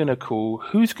are you going to call?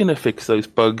 Who's going to fix those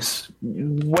bugs?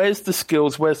 Where's the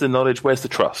skills? Where's the knowledge? Where's the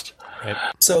trust? Right.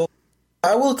 So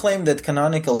I will claim that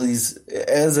Canonical is,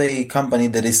 as a company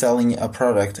that is selling a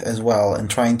product as well and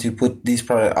trying to put this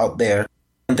product out there,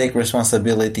 and take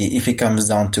responsibility if it comes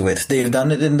down to it. They've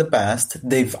done it in the past.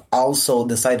 They've also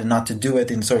decided not to do it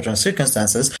in certain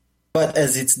circumstances. But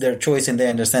as it's their choice and they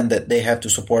understand that they have to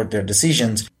support their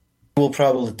decisions, will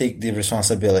probably take the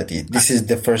responsibility. This is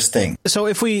the first thing. So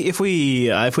if we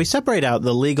separate out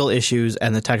the legal issues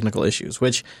and the technical issues,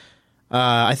 which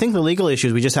I think the legal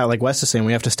issues we just have, like Wes is saying,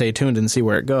 we have to stay tuned and see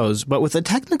where it goes. But with the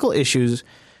technical issues,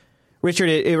 Richard,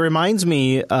 it reminds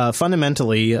me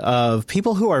fundamentally of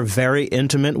people who are very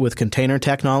intimate with container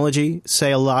technology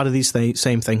say a lot of these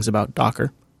same things about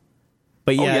Docker.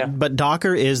 But but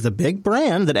Docker is the big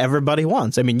brand that everybody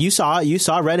wants. I mean, you saw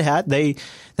Red Hat. They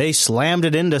slammed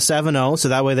it into 7.0 so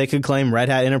that way they could claim Red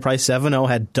Hat Enterprise 7.0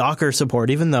 had Docker support,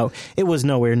 even though it was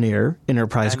nowhere near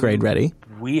enterprise grade ready.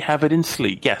 We have it in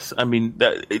Sleek. Yes, I mean,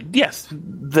 yes,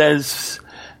 there's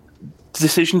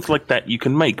decisions like that you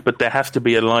can make, but there has to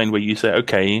be a line where you say,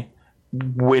 okay,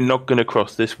 we're not going to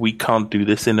cross this. We can't do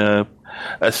this in a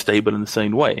stable and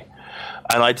sane way.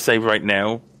 And I'd say right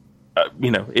now,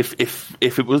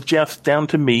 if it was just down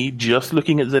to me, just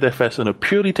looking at ZFS on a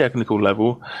purely technical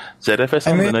level,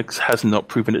 ZFS on Linux has not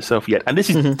proven itself yet. And this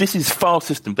is file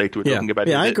system data we're talking about.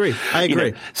 Yeah, I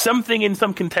agree. Something in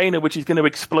some container which is going to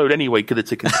explode anyway because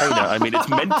it's a container. I mean, it's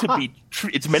meant to be.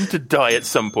 It's meant to die at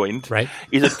some point. Right.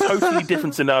 Is a totally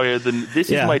different scenario than this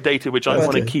is my data which I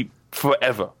want to keep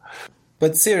forever.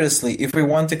 But seriously, if we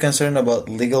want to concern about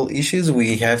legal issues,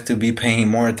 we have to be paying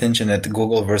more attention at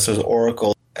Google versus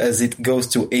Oracle as it goes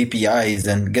to APIs.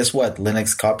 And guess what?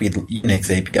 Linux copied Unix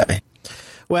API.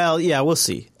 Well, yeah, we'll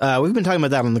see. We've been talking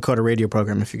about that on the Coda Radio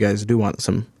program if you guys do want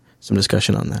some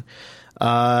discussion on that.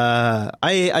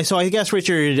 I guess,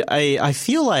 Richard, I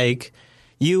feel like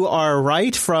you are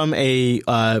right from a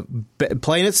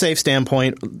playing it safe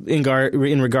standpoint in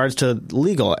regards to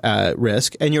legal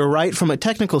risk, and you're right from a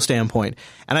technical standpoint.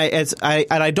 And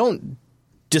I don't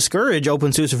discourage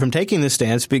OpenSUSE from taking this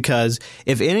stance because,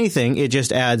 if anything, it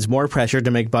just adds more pressure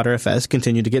to make Btrfs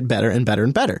continue to get better and better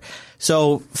and better.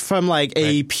 So from like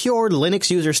a pure Linux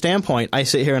user standpoint, I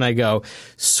sit here and I go,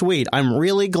 sweet, I'm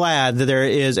really glad that there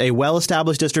is a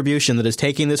well-established distribution that is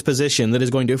taking this position that is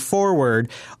going to forward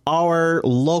our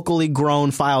locally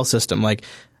grown file system. Like,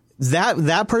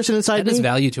 that person inside me,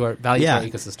 value to our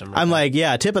ecosystem. Right? I'm like,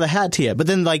 tip of the hat to you. But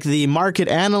then, like, the market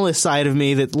analyst side of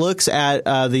me that looks at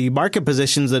the market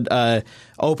positions that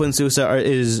OpenSUSE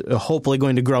is hopefully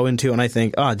going to grow into, and I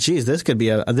think, oh, geez, this could be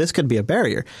a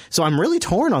barrier. So I'm really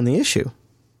torn on the issue.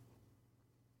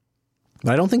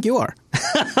 But I don't think you are.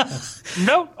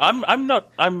 No, I'm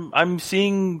not. I'm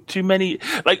seeing too many.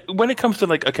 Like, when it comes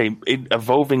to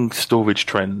evolving storage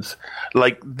trends,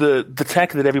 like the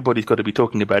tech that everybody's got to be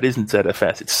talking about isn't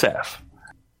ZFS, it's Ceph.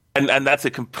 And that's a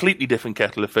completely different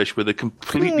kettle of fish with a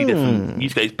completely different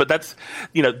use case. But that's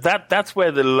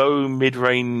where the low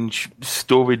mid-range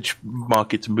storage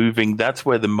market's moving. That's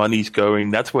where the money's going.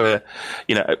 That's where,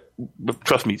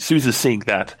 trust me, SUSE's seeing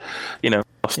that.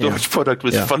 Our storage product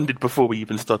was funded before we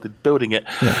even started building it.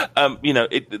 Yeah.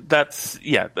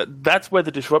 That's where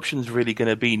the disruption's really going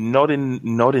to be, not in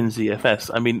ZFS.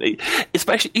 I mean,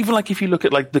 especially even like if you look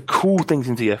at like the cool things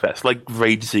in ZFS, like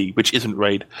RAID Z, which isn't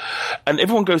RAID, and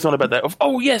everyone goes on about that of,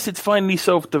 oh yes, it's finally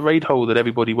solved the RAID hole that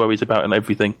everybody worries about and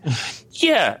everything.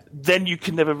 Yeah, then you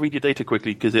can never read your data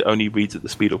quickly because it only reads at the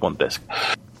speed of one disk.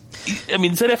 I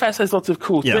mean, ZFS has lots of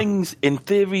cool things. In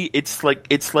theory, it's like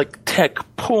tech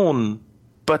porn.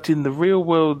 But in the real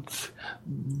world,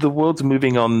 the world's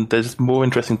moving on. There's more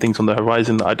interesting things on the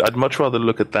horizon. I'd much rather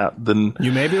look at that than...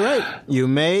 You may be right. You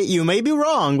may be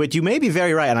wrong, but you may be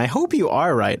very right. And I hope you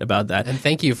are right about that. And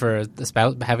thank you for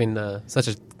having such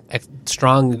a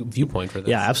strong viewpoint for this.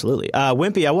 Yeah, absolutely.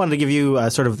 Wimpy, I wanted to give you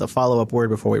sort of the follow-up word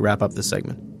before we wrap up this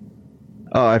segment.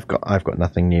 Oh, I've got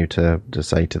nothing new to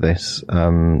say to this.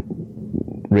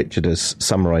 Richard has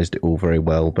summarised it all very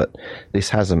well, but this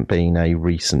hasn't been a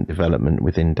recent development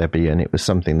within Debian. It was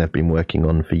something they've been working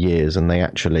on for years, and they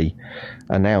actually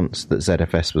announced that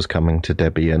ZFS was coming to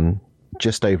Debian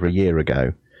just over a year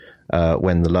ago,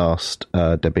 when the last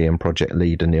Debian project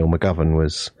leader, Neil McGovern,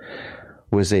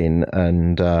 was in,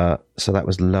 and so that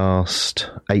was last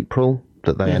April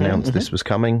that they announced this was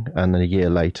coming, and then a year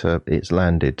later it's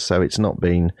landed. So it's not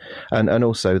been... And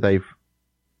also they've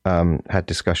had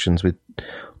discussions with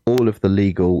all of the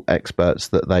legal experts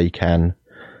that they can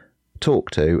talk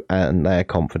to, and they're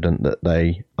confident that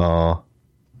they are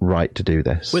right to do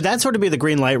this. Would that sort of be the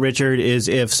green light, Richard, is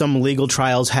if some legal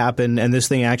trials happen and this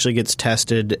thing actually gets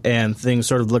tested and things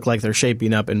sort of look like they're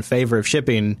shaping up in favor of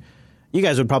shipping, you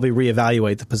guys would probably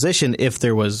reevaluate the position if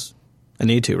there was a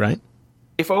need to, right?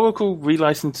 If Oracle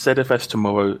relicensed ZFS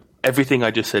tomorrow, everything I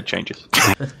just said changes.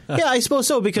 Yeah, I suppose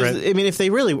so, because, right. I mean, if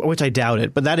they really, which I doubt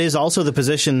it, but that is also the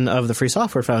position of the Free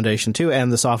Software Foundation, too,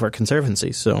 and the Software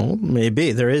Conservancy. So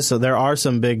maybe there are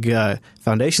some big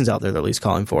foundations out there that at least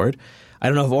calling for it. I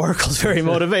don't know if Oracle's very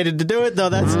motivated to do it, though.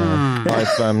 That's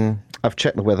I've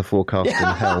checked the weather forecast in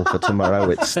hell for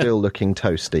tomorrow. It's still looking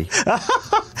toasty.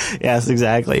 Yes,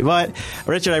 exactly. But,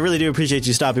 Richard, I really do appreciate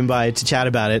you stopping by to chat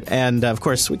about it. And, of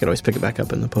course, we could always pick it back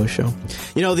up in the post-show.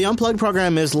 You know, the Unplugged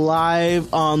program is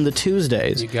live on the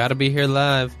Tuesdays. You got to be here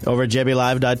live. Over at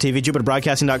jblive.tv,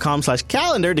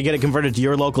 jupiterbroadcasting.com/calendar to get it converted to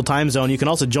your local time zone. You can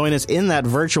also join us in that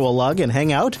virtual lug and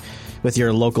hang out with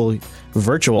your local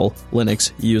virtual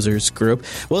Linux users group.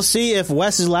 We'll see if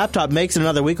Wes's laptop makes it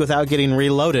another week without getting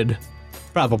reloaded.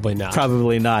 Probably not.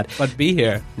 Probably not. But be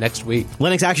here next week.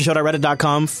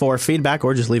 LinuxActionShow.reddit.com for feedback,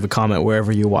 or just leave a comment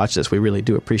wherever you watch this. We really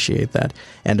do appreciate that.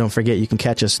 And don't forget, you can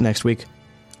catch us next week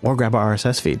or grab our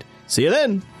RSS feed. See you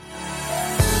then!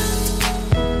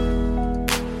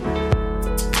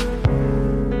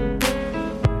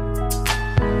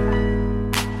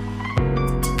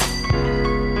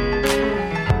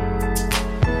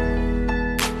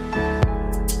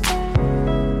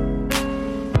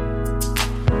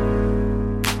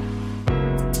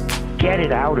 Get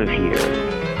it out of here.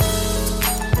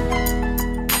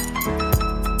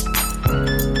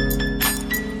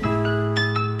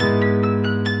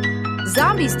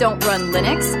 Zombies don't run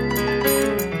Linux.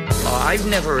 I've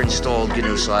never installed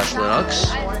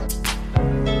GNU/Linux.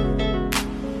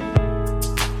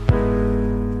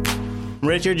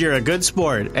 Richard, you're a good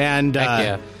sport, and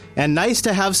and nice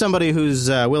to have somebody who's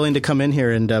willing to come in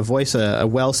here and voice a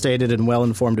well-stated and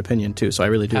well-informed opinion too. So I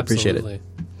really do appreciate it.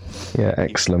 Yeah,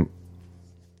 excellent.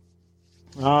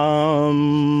 All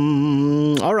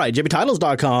right,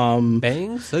 JBTitles.com.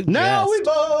 Bang suggest. Now we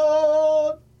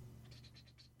vote.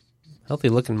 Healthy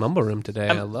looking mumble room today.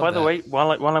 I love By the way,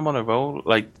 while I'm on a roll,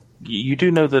 like you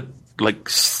do know that like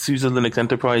SUSE Linux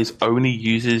Enterprise only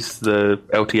uses the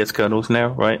LTS kernels now,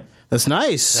 right? That's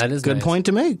nice. That is good nice. point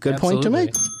to make. Good point to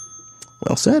make.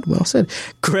 Well said. Well said.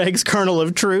 Greg's kernel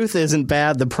of truth isn't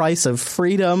bad. The price of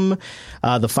freedom.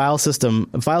 The file system.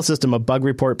 A bug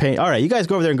report paint. All right, you guys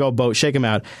go over there and go vote. Shake them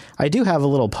out. I do have a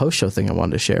little post show thing I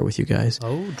wanted to share with you guys.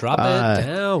 Oh, drop it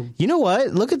down. You know what?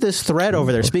 Look at this thread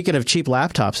over there. Speaking of cheap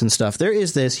laptops and stuff, there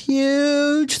is this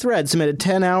huge thread submitted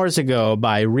 10 hours ago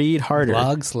by Reed Harder.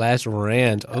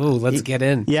 Blog/rant. Oh, let's get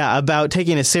in. Yeah, about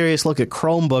taking a serious look at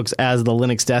Chromebooks as the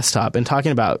Linux desktop and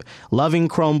talking about loving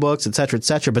Chromebooks, et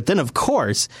cetera, but then, of course,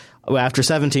 after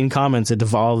 17 comments, it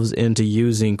devolves into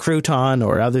using Crouton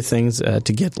or other things to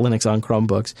get Linux on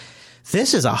Chromebooks.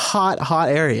 This is a hot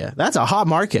area. That's a hot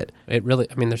market. It really,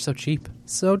 I mean, they're so cheap.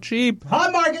 So cheap.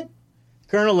 Hot market.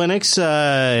 Kernel Linux,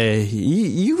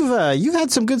 you've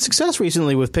had some good success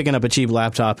recently with picking up a cheap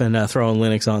laptop and throwing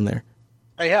Linux on there.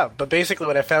 Yeah, but basically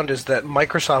what I found is that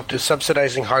Microsoft is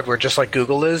subsidizing hardware just like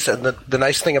Google is, and the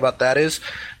nice thing about that is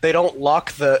they don't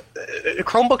lock the...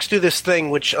 Chromebooks do this thing,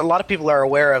 which a lot of people are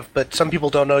aware of, but some people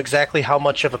don't know exactly how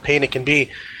much of a pain it can be.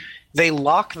 They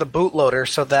lock the bootloader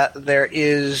so that there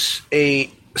is a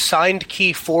signed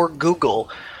key for Google,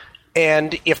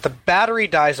 and if the battery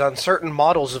dies on certain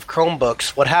models of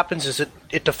Chromebooks, what happens is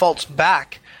it defaults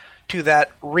back to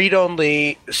that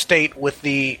read-only state with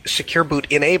the secure boot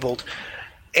enabled,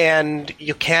 and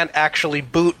you can't actually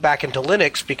boot back into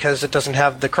Linux because it doesn't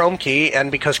have the Chrome key,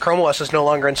 and because Chrome OS is no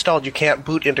longer installed, you can't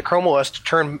boot into Chrome OS to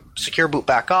turn secure boot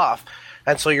back off.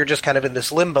 And so you're just kind of in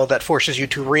this limbo that forces you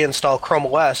to reinstall Chrome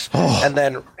OS and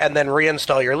then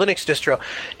reinstall your Linux distro.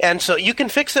 And so you can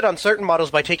fix it on certain models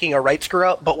by taking a right screw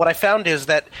out, but what I found is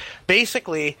that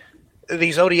basically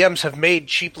these ODMs have made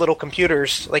cheap little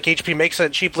computers, like HP makes a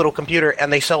cheap little computer,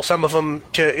 and they sell some of them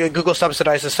to Google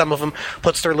subsidizes some of them,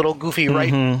 puts their little goofy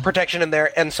write protection in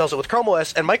there, and sells it with Chrome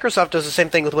OS. And Microsoft does the same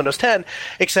thing with Windows 10,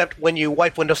 except when you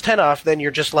wipe Windows 10 off, then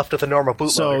you're just left with a normal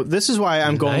bootloader. So this is why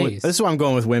I'm going. This is why I'm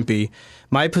going with Wimpy.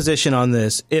 My position on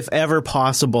this, if ever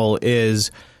possible,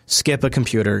 is skip a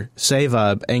computer, save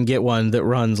up, and get one that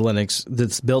runs Linux,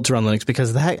 that's built to run Linux,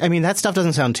 because that stuff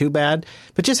doesn't sound too bad,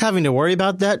 but just having to worry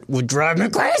about that would drive me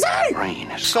crazy.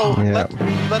 So let's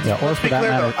be clear,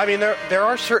 though. I mean, there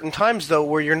are certain times, though,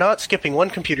 where you're not skipping one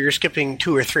computer, you're skipping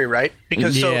two or three, right?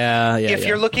 Because if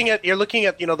you're looking at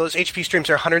those HP streams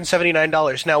are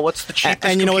 $179. Now, what's the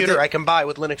cheapest computer I can buy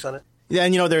with Linux on it? Yeah,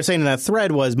 and what they were saying in that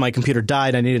thread was my computer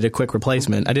died. I needed a quick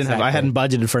replacement. I hadn't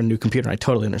budgeted for a new computer. I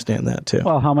totally understand that too.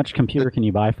 Well, how much computer can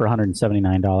you buy for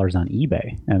 $179 on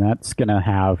eBay? And that's going to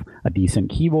have a decent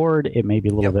keyboard. It may be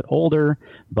a little bit older,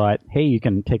 but hey, you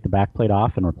can take the backplate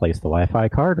off and replace the Wi-Fi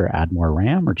card, or add more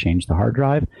RAM, or change the hard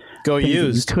drive. Things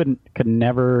used. You could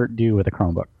never do with a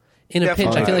Chromebook. In a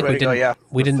pinch, I feel like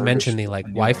we didn't mention the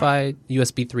Wi-Fi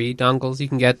USB 3 dongles you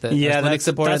can get. Linux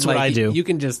supported. That's what I do. You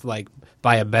can just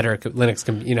buy a better Linux,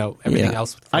 everything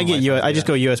else. I just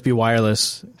go USB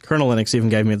wireless. Kernel Linux even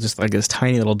gave me just like this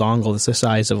tiny little dongle that's the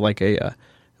size of like a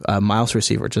mouse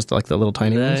receiver, just like the little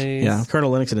tiny ones. Yeah,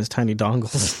 Kernel Linux and his tiny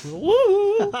dongles.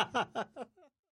 Woo!